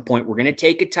draft at some point. We're going to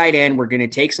take a tight end. We're going to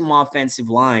take some offensive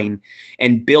line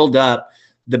and build up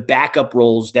the backup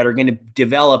roles that are going to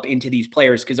develop into these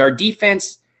players. Because our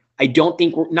defense, I don't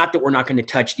think not that we're not going to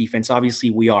touch defense.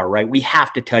 Obviously we are, right? We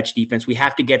have to touch defense. We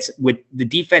have to get with the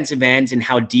defensive ends and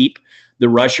how deep the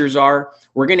rushers are.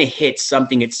 We're going to hit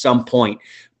something at some point,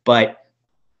 but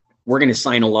we're going to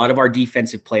sign a lot of our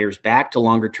defensive players back to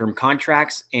longer-term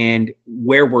contracts. And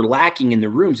where we're lacking in the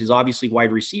rooms is obviously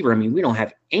wide receiver. I mean, we don't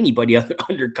have anybody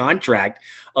under contract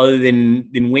other than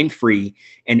Winfrey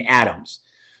and Adams.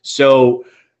 So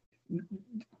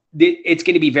it's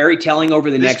going to be very telling over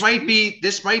the next.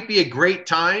 This might be a great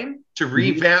time to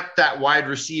revamp that wide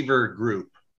receiver group.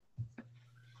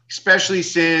 Especially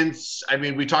since, I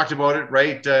mean, we talked about it,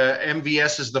 right?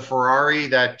 MVS is the Ferrari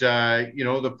that,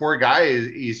 the poor guy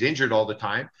is injured all the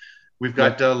time. We've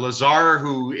got Lazar,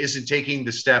 who isn't taking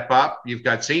the step up. You've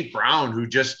got St. Brown, who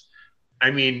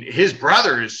his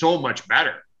brother is so much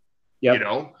better,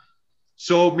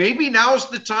 So maybe now's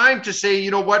the time to say,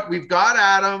 you know what, we've got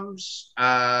Adams.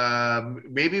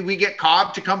 Maybe we get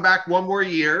Cobb to come back one more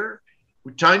year.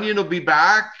 Tunyon will be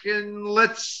back, and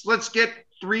let's get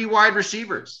 3 wide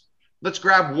receivers. Let's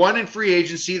grab one in free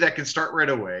agency that can start right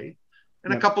away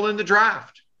and a couple in the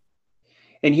draft.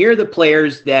 And here are the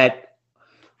players that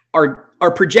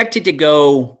are projected to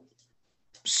go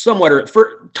somewhat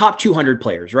for top 200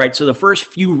 players, right? So the first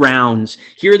few rounds,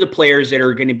 here are the players that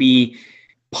are going to be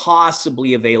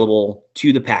possibly available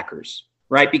to the Packers,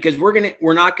 right? Because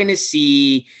we're not going to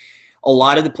see a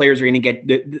lot of the players are going to get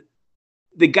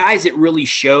the guys that really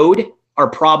showed are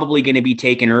probably going to be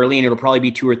taken early, and it'll probably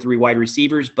be 2 or 3 wide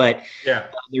receivers. But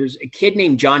there's a kid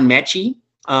named John Mechie,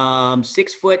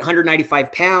 6 foot,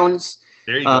 195 pounds,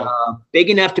 there you go. Big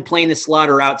enough to play in the slot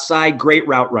or outside, great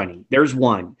route running. There's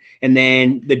one. And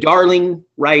then the darling,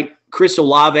 right, Chris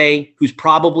Olave, who's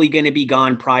probably going to be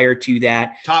gone prior to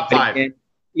that. Top 5.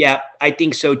 I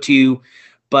think so too.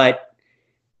 But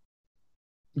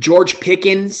George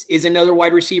Pickens is another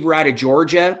wide receiver out of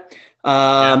Georgia.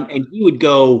 And he would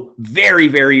go very,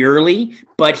 very early,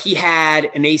 but he had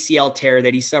an ACL tear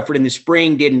that he suffered in the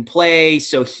spring, didn't play.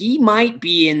 So he might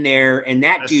be in there, and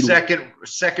that dude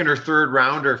second or third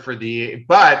rounder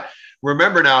but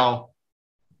remember now,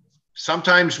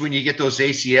 sometimes when you get those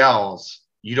ACLs,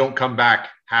 you don't come back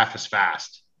half as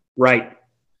fast. Right.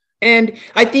 And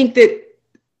I think that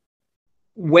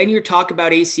when you talk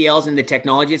about ACLs and the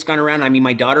technology that's gone around, I mean,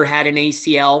 my daughter had an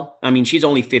ACL. I mean, she's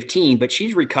only 15, but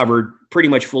she's recovered pretty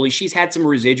much fully. She's had some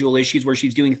residual issues where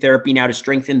she's doing therapy now to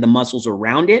strengthen the muscles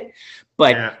around it.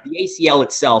 But the ACL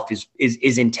itself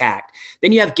is intact.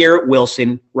 Then you have Garrett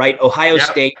Wilson, right? Ohio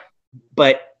State.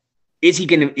 But is he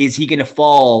gonna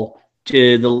fall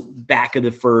to the back of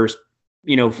the first,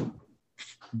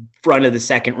 front of the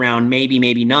second round? Maybe,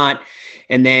 maybe not.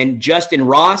 And then Justin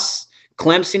Ross,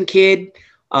 Clemson kid.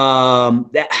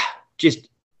 That just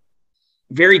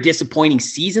very disappointing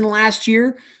season last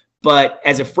year. But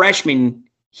as a freshman,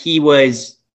 he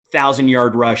was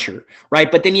 1,000-yard rusher,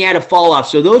 right? But then he had a fall off.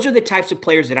 So those are the types of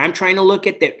players that I'm trying to look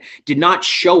at that did not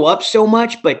show up so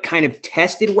much, but kind of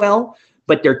tested well,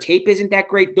 but their tape isn't that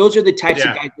great. Those are the types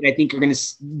of guys that I think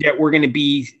that we're going to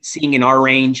be seeing in our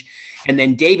range. And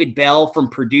then David Bell from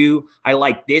Purdue. I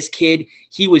like this kid.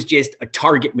 He was just a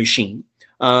target machine.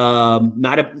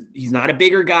 He's not a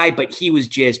bigger guy, but he was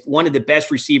just one of the best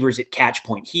receivers at catch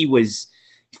point. He was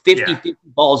 50-50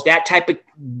 balls,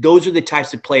 those are the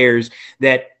types of players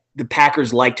that the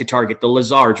Packers like to target, the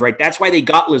Lazards, right? That's why they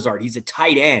got Lazard. He's a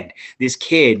tight end, this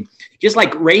kid. Just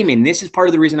like Raymond, this is part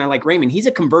of the reason I like Raymond. He's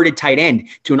a converted tight end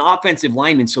to an offensive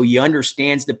lineman, so he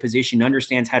understands the position,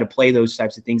 understands how to play those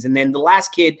types of things. And then the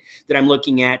last kid that I'm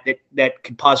looking at that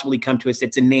could possibly come to us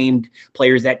that's a named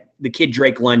player is that the kid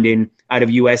Drake London out of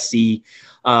USC,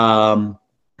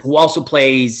 who also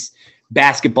plays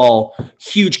basketball,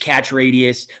 huge catch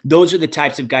radius. Those are the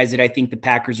types of guys that I think the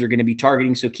Packers are going to be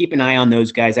targeting. So keep an eye on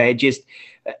those guys. I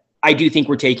do think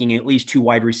we're taking at least 2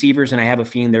 wide receivers, and I have a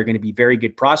feeling they're going to be very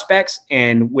good prospects.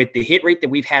 And with the hit rate that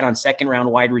we've had on second-round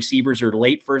wide receivers or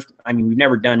late first, I mean, we've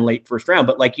never done late first round,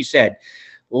 but like you said,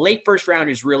 late first round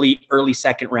is really early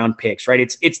second-round picks, right?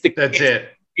 It's the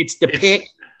pick.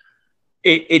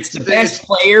 It's the best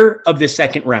player of the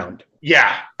second round.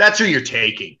 Yeah, that's who you're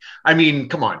taking. I mean,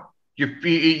 come on.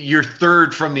 You're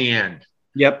third from the end.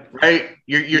 Yep. Right?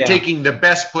 You're taking the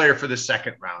best player for the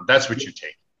second round. That's what you're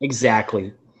taking.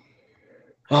 Exactly.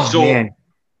 Oh, so man.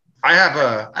 I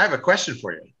have a question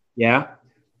for you. Yeah.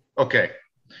 Okay.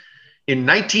 In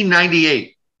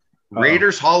 1998,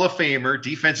 Raiders Hall of Famer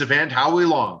defensive end Howie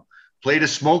Long played a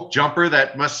smoke jumper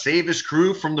that must save his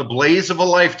crew from the blaze of a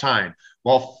lifetime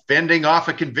while fending off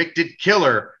a convicted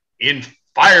killer in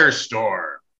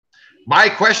Firestorm. My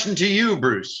question to you,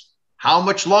 Bruce, how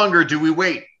much longer do we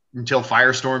wait until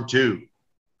Firestorm 2?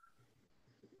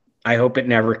 I hope it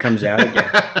never comes out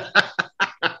again.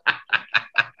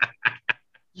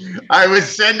 I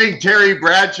was sending Terry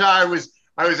Bradshaw. I was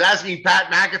asking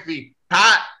Pat McAfee,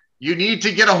 Pat, you need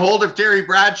to get a hold of Terry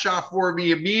Bradshaw for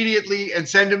me immediately and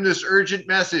send him this urgent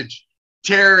message.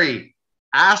 Terry,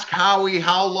 ask Howie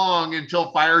how long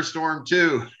until Firestorm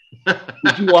 2.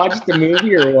 Did you watch the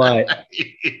movie or what?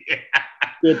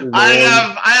 Yeah.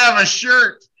 I have a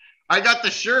shirt. I got the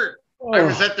shirt. Oh. I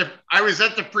was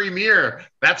at the premiere.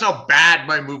 That's how bad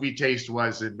my movie taste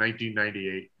was in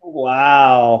 1998.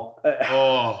 Wow.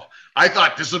 I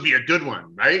thought this would be a good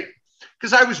one, right?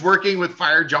 Because I was working with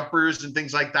fire jumpers and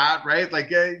things like that, right? Like,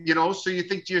 so you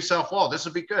think to yourself, oh, this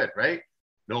will be good, right?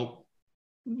 Nope.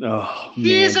 Oh,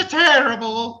 he's a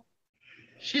terrible.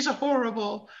 She's a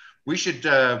horrible. We should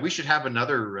have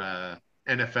another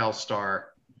NFL star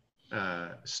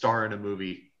in a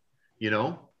movie,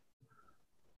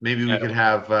 Maybe we could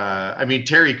have,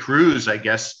 Terry Crews, I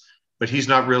guess, but he's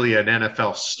not really an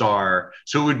NFL star.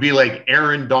 So it would be like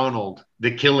Aaron Donald,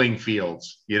 The Killing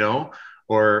Fields,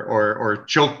 or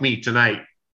Choke Me Tonight,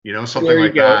 something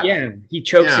like that. Yeah, he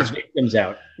chokes his victims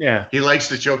out. Yeah. He likes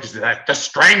to choke the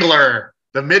Strangler,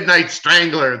 the Midnight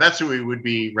Strangler. That's who he would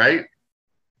be, right?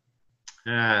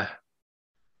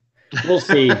 We'll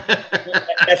see.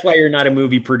 That's why you're not a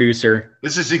movie producer.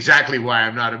 This is exactly why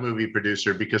I'm not a movie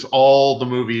producer, because all the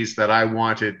movies that I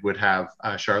wanted would have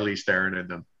Charlize Theron in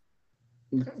them.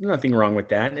 Nothing wrong with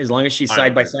that, as long as she's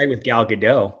side by side with Gal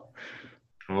Gadot.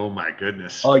 Oh my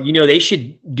goodness! Oh, they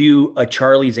should do a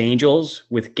Charlie's Angels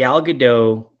with Gal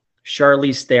Gadot,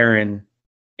 Charlize Theron,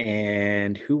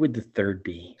 and who would the third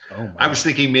be? Oh, my. I was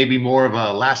thinking maybe more of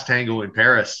a Last Tango in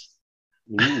Paris.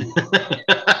 Ooh.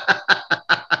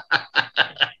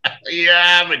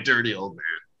 Yeah, I'm a dirty old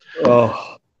man.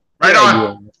 Oh, right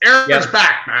on. Aaron's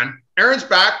back, man. Aaron's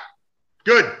back.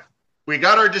 Good. We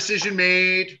got our decision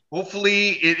made.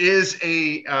 Hopefully it is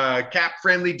a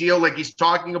cap-friendly deal like he's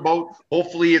talking about.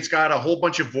 Hopefully it's got a whole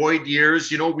bunch of void years.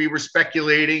 We were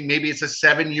speculating maybe it's a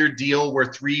 7-year deal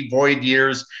where 3 void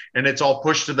years, and it's all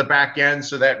pushed to the back end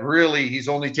so that really he's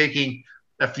only taking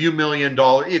a few $1 million.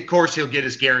 Of course, he'll get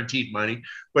his guaranteed money,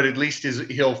 but at least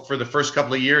he'll, for the first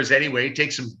couple of years anyway,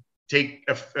 take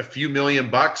a few $1 million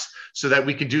so that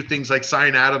we can do things like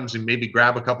sign Adams and maybe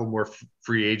grab a couple more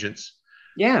free agents.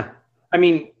 Yeah. I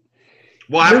mean,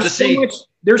 we'll have to see.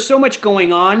 There's so much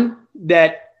going on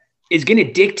that is going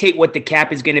to dictate what the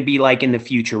cap is going to be like in the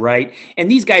future, right? And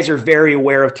these guys are very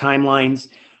aware of timelines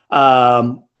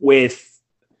with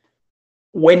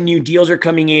when new deals are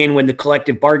coming in, when the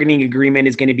collective bargaining agreement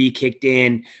is going to be kicked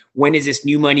in, when is this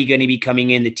new money going to be coming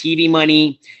in? The TV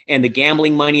money and the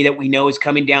gambling money that we know is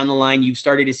coming down the line. You've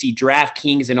started to see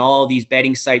DraftKings and all of these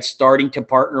betting sites starting to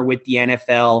partner with the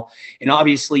NFL. And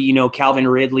obviously, you know, Calvin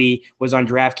Ridley was on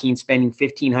DraftKings spending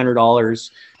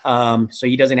 $1,500. So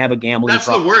he doesn't have a gambling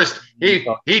problem. That's the worst.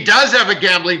 He does have a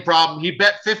gambling problem. He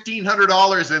bet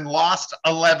 $1,500 and lost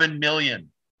 $11 million.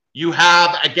 You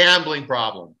have a gambling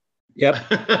problem. Yep.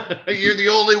 You're the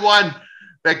only one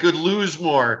that could lose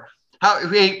more.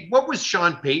 What was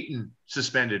Sean Payton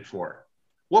suspended for?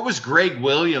 What was Greg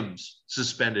Williams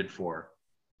suspended for?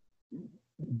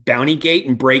 Bountygate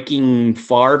and breaking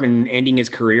Favre and ending his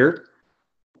career.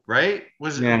 Right?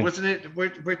 Wasn't it?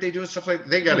 Weren't they doing stuff like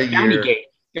they got a year? Bountygate.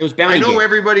 It was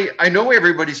Bountygate. I know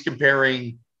everybody's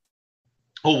comparing.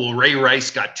 Oh, well, Ray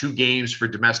Rice got 2 games for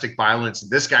domestic violence,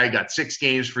 and this guy got 6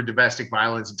 games for domestic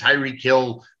violence, and Tyreek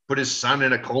Hill put his son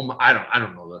in a coma. I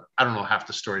don't know half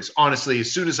the stories. Honestly,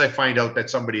 as soon as I find out that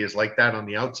somebody is like that on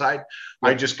the outside,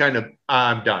 I just kind of,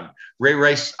 I'm done. Ray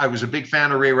Rice, I was a big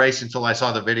fan of Ray Rice until I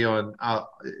saw the video, and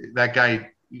that guy,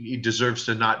 he deserves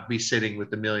to not be sitting with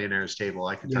the millionaires table.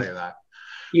 I can tell you that.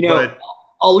 You know,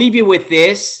 I'll leave you with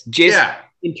this.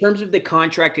 In terms of the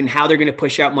contract and how they're going to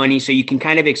push out money, so you can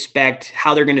kind of expect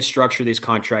how they're going to structure this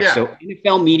contract. Yeah. So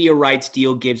NFL media rights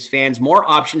deal gives fans more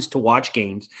options to watch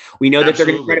games. We know that they're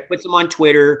going to try to put them on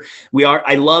Twitter.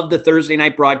 I love the Thursday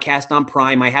night broadcast on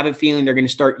Prime. I have a feeling they're going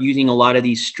to start using a lot of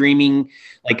these streaming,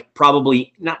 like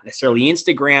probably not necessarily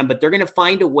Instagram, but they're going to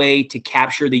find a way to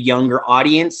capture the younger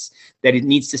audience that it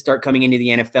needs to start coming into the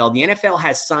NFL. The NFL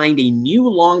has signed a new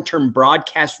long-term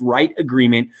broadcast right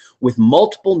agreement with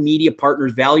multiple media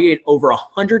partners valued at over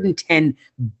 $110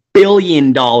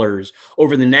 billion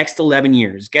over the next 11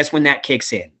 years. Guess when that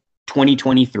kicks in?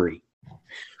 2023.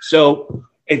 So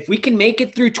if we can make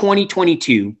it through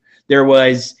 2022, there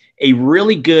was a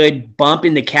really good bump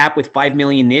in the cap with $5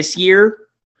 million this year.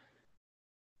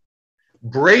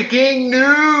 Breaking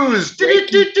news.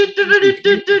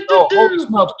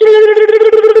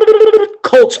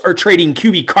 Colts are trading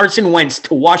QB Carson Wentz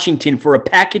to Washington for a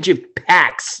package of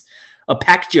packs. A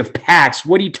package of packs.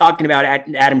 What are you talking about,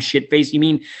 Adam Shitface? You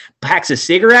mean packs of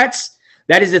cigarettes?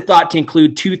 That is a thought to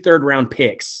include 2 third-round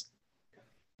picks.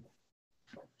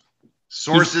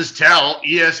 Sources tell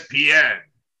ESPN.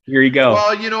 Here you go.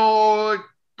 Well, you know,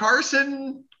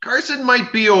 Carson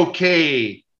might be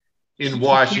okay in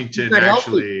Washington,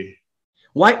 actually.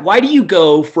 Why do you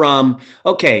go from,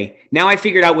 okay, now I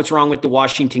figured out what's wrong with the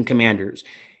Washington Commanders.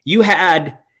 You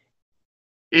had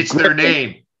It's Griffin. Their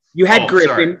name. You had Griffin.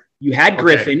 Sorry. You had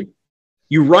Griffin.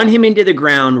 You run him into the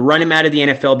ground, run him out of the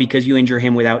NFL because you injure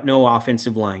him without no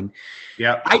offensive line.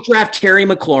 Yeah. I draft Terry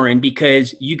McLaurin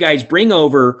because you guys bring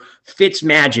over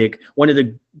Fitzmagic, one of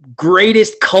the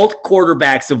greatest cult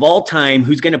quarterbacks of all time,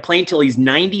 who's going to play until he's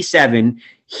 97.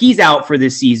 He's out for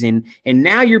this season. And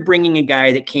now you're bringing a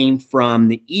guy that came from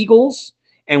the Eagles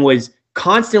and was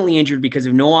constantly injured because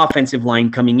of no offensive line,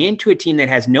 coming into a team that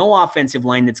has no offensive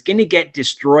line that's going to get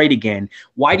destroyed again.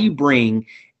 Why do you bring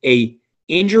a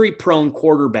injury-prone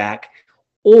quarterback?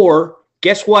 Or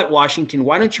guess what, Washington?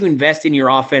 Why don't you invest in your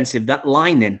offensive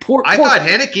line then? I thought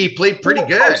Heineke played pretty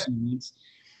good.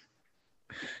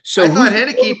 So I thought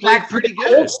Heineke played pretty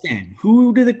good. Colts then?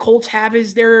 Who do the Colts have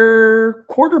as their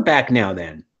quarterback now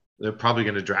then? They're probably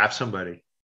going to draft somebody.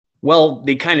 Well,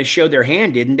 they kind of showed their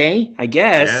hand, didn't they? I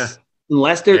guess. Yeah.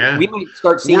 Unless they're, we might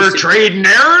start seeing. We're trading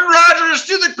Aaron Rodgers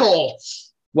to the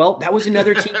Colts. Well, that was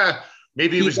another team.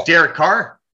 Maybe it was Derek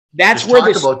Carr. That's where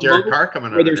there's about Derek Carr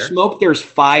coming where there's smoke, there's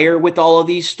fire with all of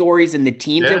these stories, and the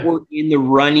teams that were in the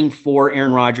running for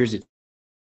Aaron Rodgers,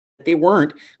 they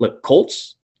weren't. Look,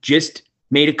 Colts just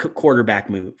made a quarterback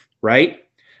move, right?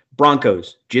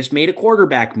 Broncos just made a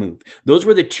quarterback move. Those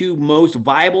were the 2 most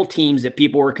viable teams that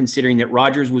people were considering that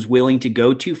Rodgers was willing to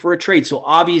go to for a trade. So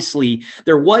obviously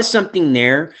there was something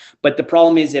there, but the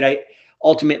problem is that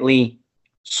ultimately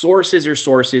sources are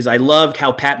sources. I loved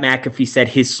how Pat McAfee said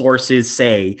his sources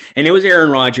say, and it was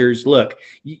Aaron Rodgers. Look,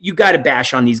 you got to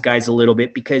bash on these guys a little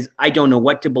bit because I don't know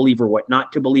what to believe or what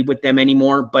not to believe with them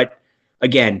anymore. But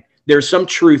again, there's some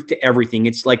truth to everything.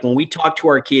 It's like when we talk to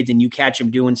our kids and you catch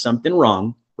them doing something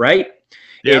wrong, right?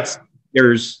 Yeah.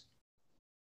 There's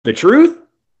the truth,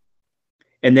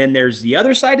 and then there's the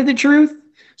other side of the truth.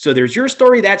 So there's your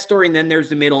story, that story, and then there's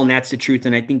the middle, and that's the truth.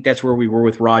 And I think that's where we were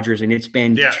with Rodgers, and it's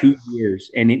been 2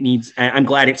 years, and I'm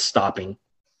glad it's stopping.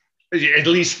 At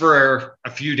least for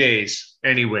a few days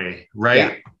anyway, right?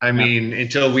 Yeah. I mean,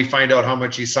 until we find out how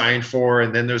much he signed for,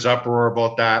 and then there's uproar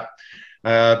about that.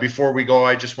 Before we go,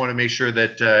 I just want to make sure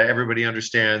that everybody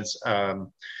understands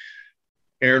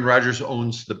Aaron Rodgers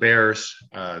owns the Bears.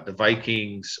 The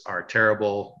Vikings are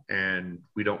terrible, and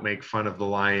we don't make fun of the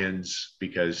Lions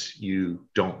because you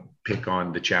don't pick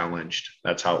on the challenged.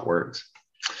 That's how it works.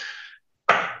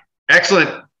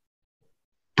 Excellent.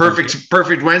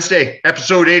 Perfect Wednesday,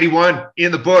 episode 81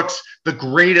 in the books. The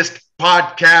greatest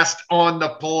podcast on the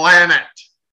planet.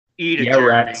 Eat it,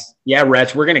 Jeremy.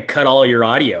 Rats. We're going to cut all your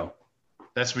audio.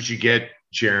 That's what you get,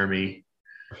 Jeremy.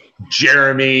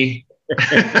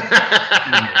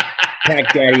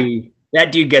 Pack Daddy.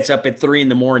 That dude gets up at 3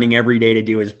 a.m. every day to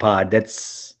do his pod.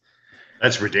 That's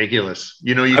ridiculous.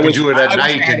 You know, you can do it at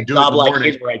night and do it in the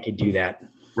morning. Where I could do that.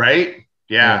 Right?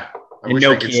 Yeah. And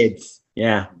no kids.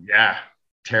 Yeah. Yeah.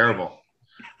 Terrible.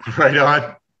 Right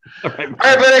on. All right,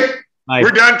 buddy. Bye.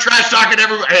 We're done trash talking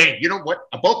everyone. Hey, you know what?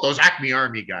 About those Acme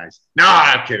Army guys. No,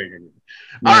 I'm kidding.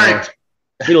 All right.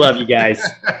 We love you guys.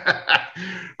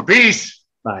 Peace.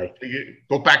 Bye.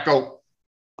 Go Pack, go.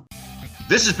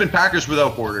 This has been Packers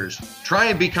Without Borders. Try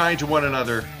and be kind to one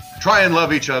another. Try and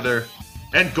love each other.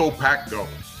 And go Pack, go.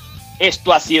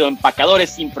 Esto ha sido Empacadores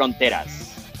Sin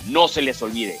Fronteras. No se les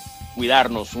olvide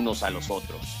cuidarnos unos a los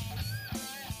otros.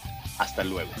 Hasta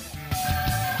luego.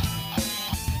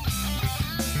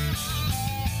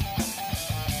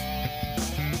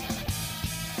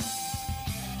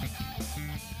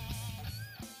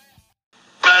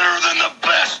 Better than the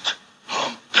best.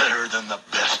 I'm better than the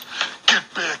best. Get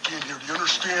back in here. Do you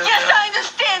understand yes, that? I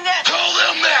understand that. Tell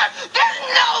them that. There's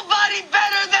nobody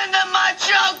better than the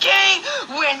Macho King.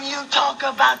 When you talk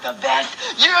about the best,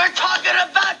 you're talking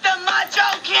about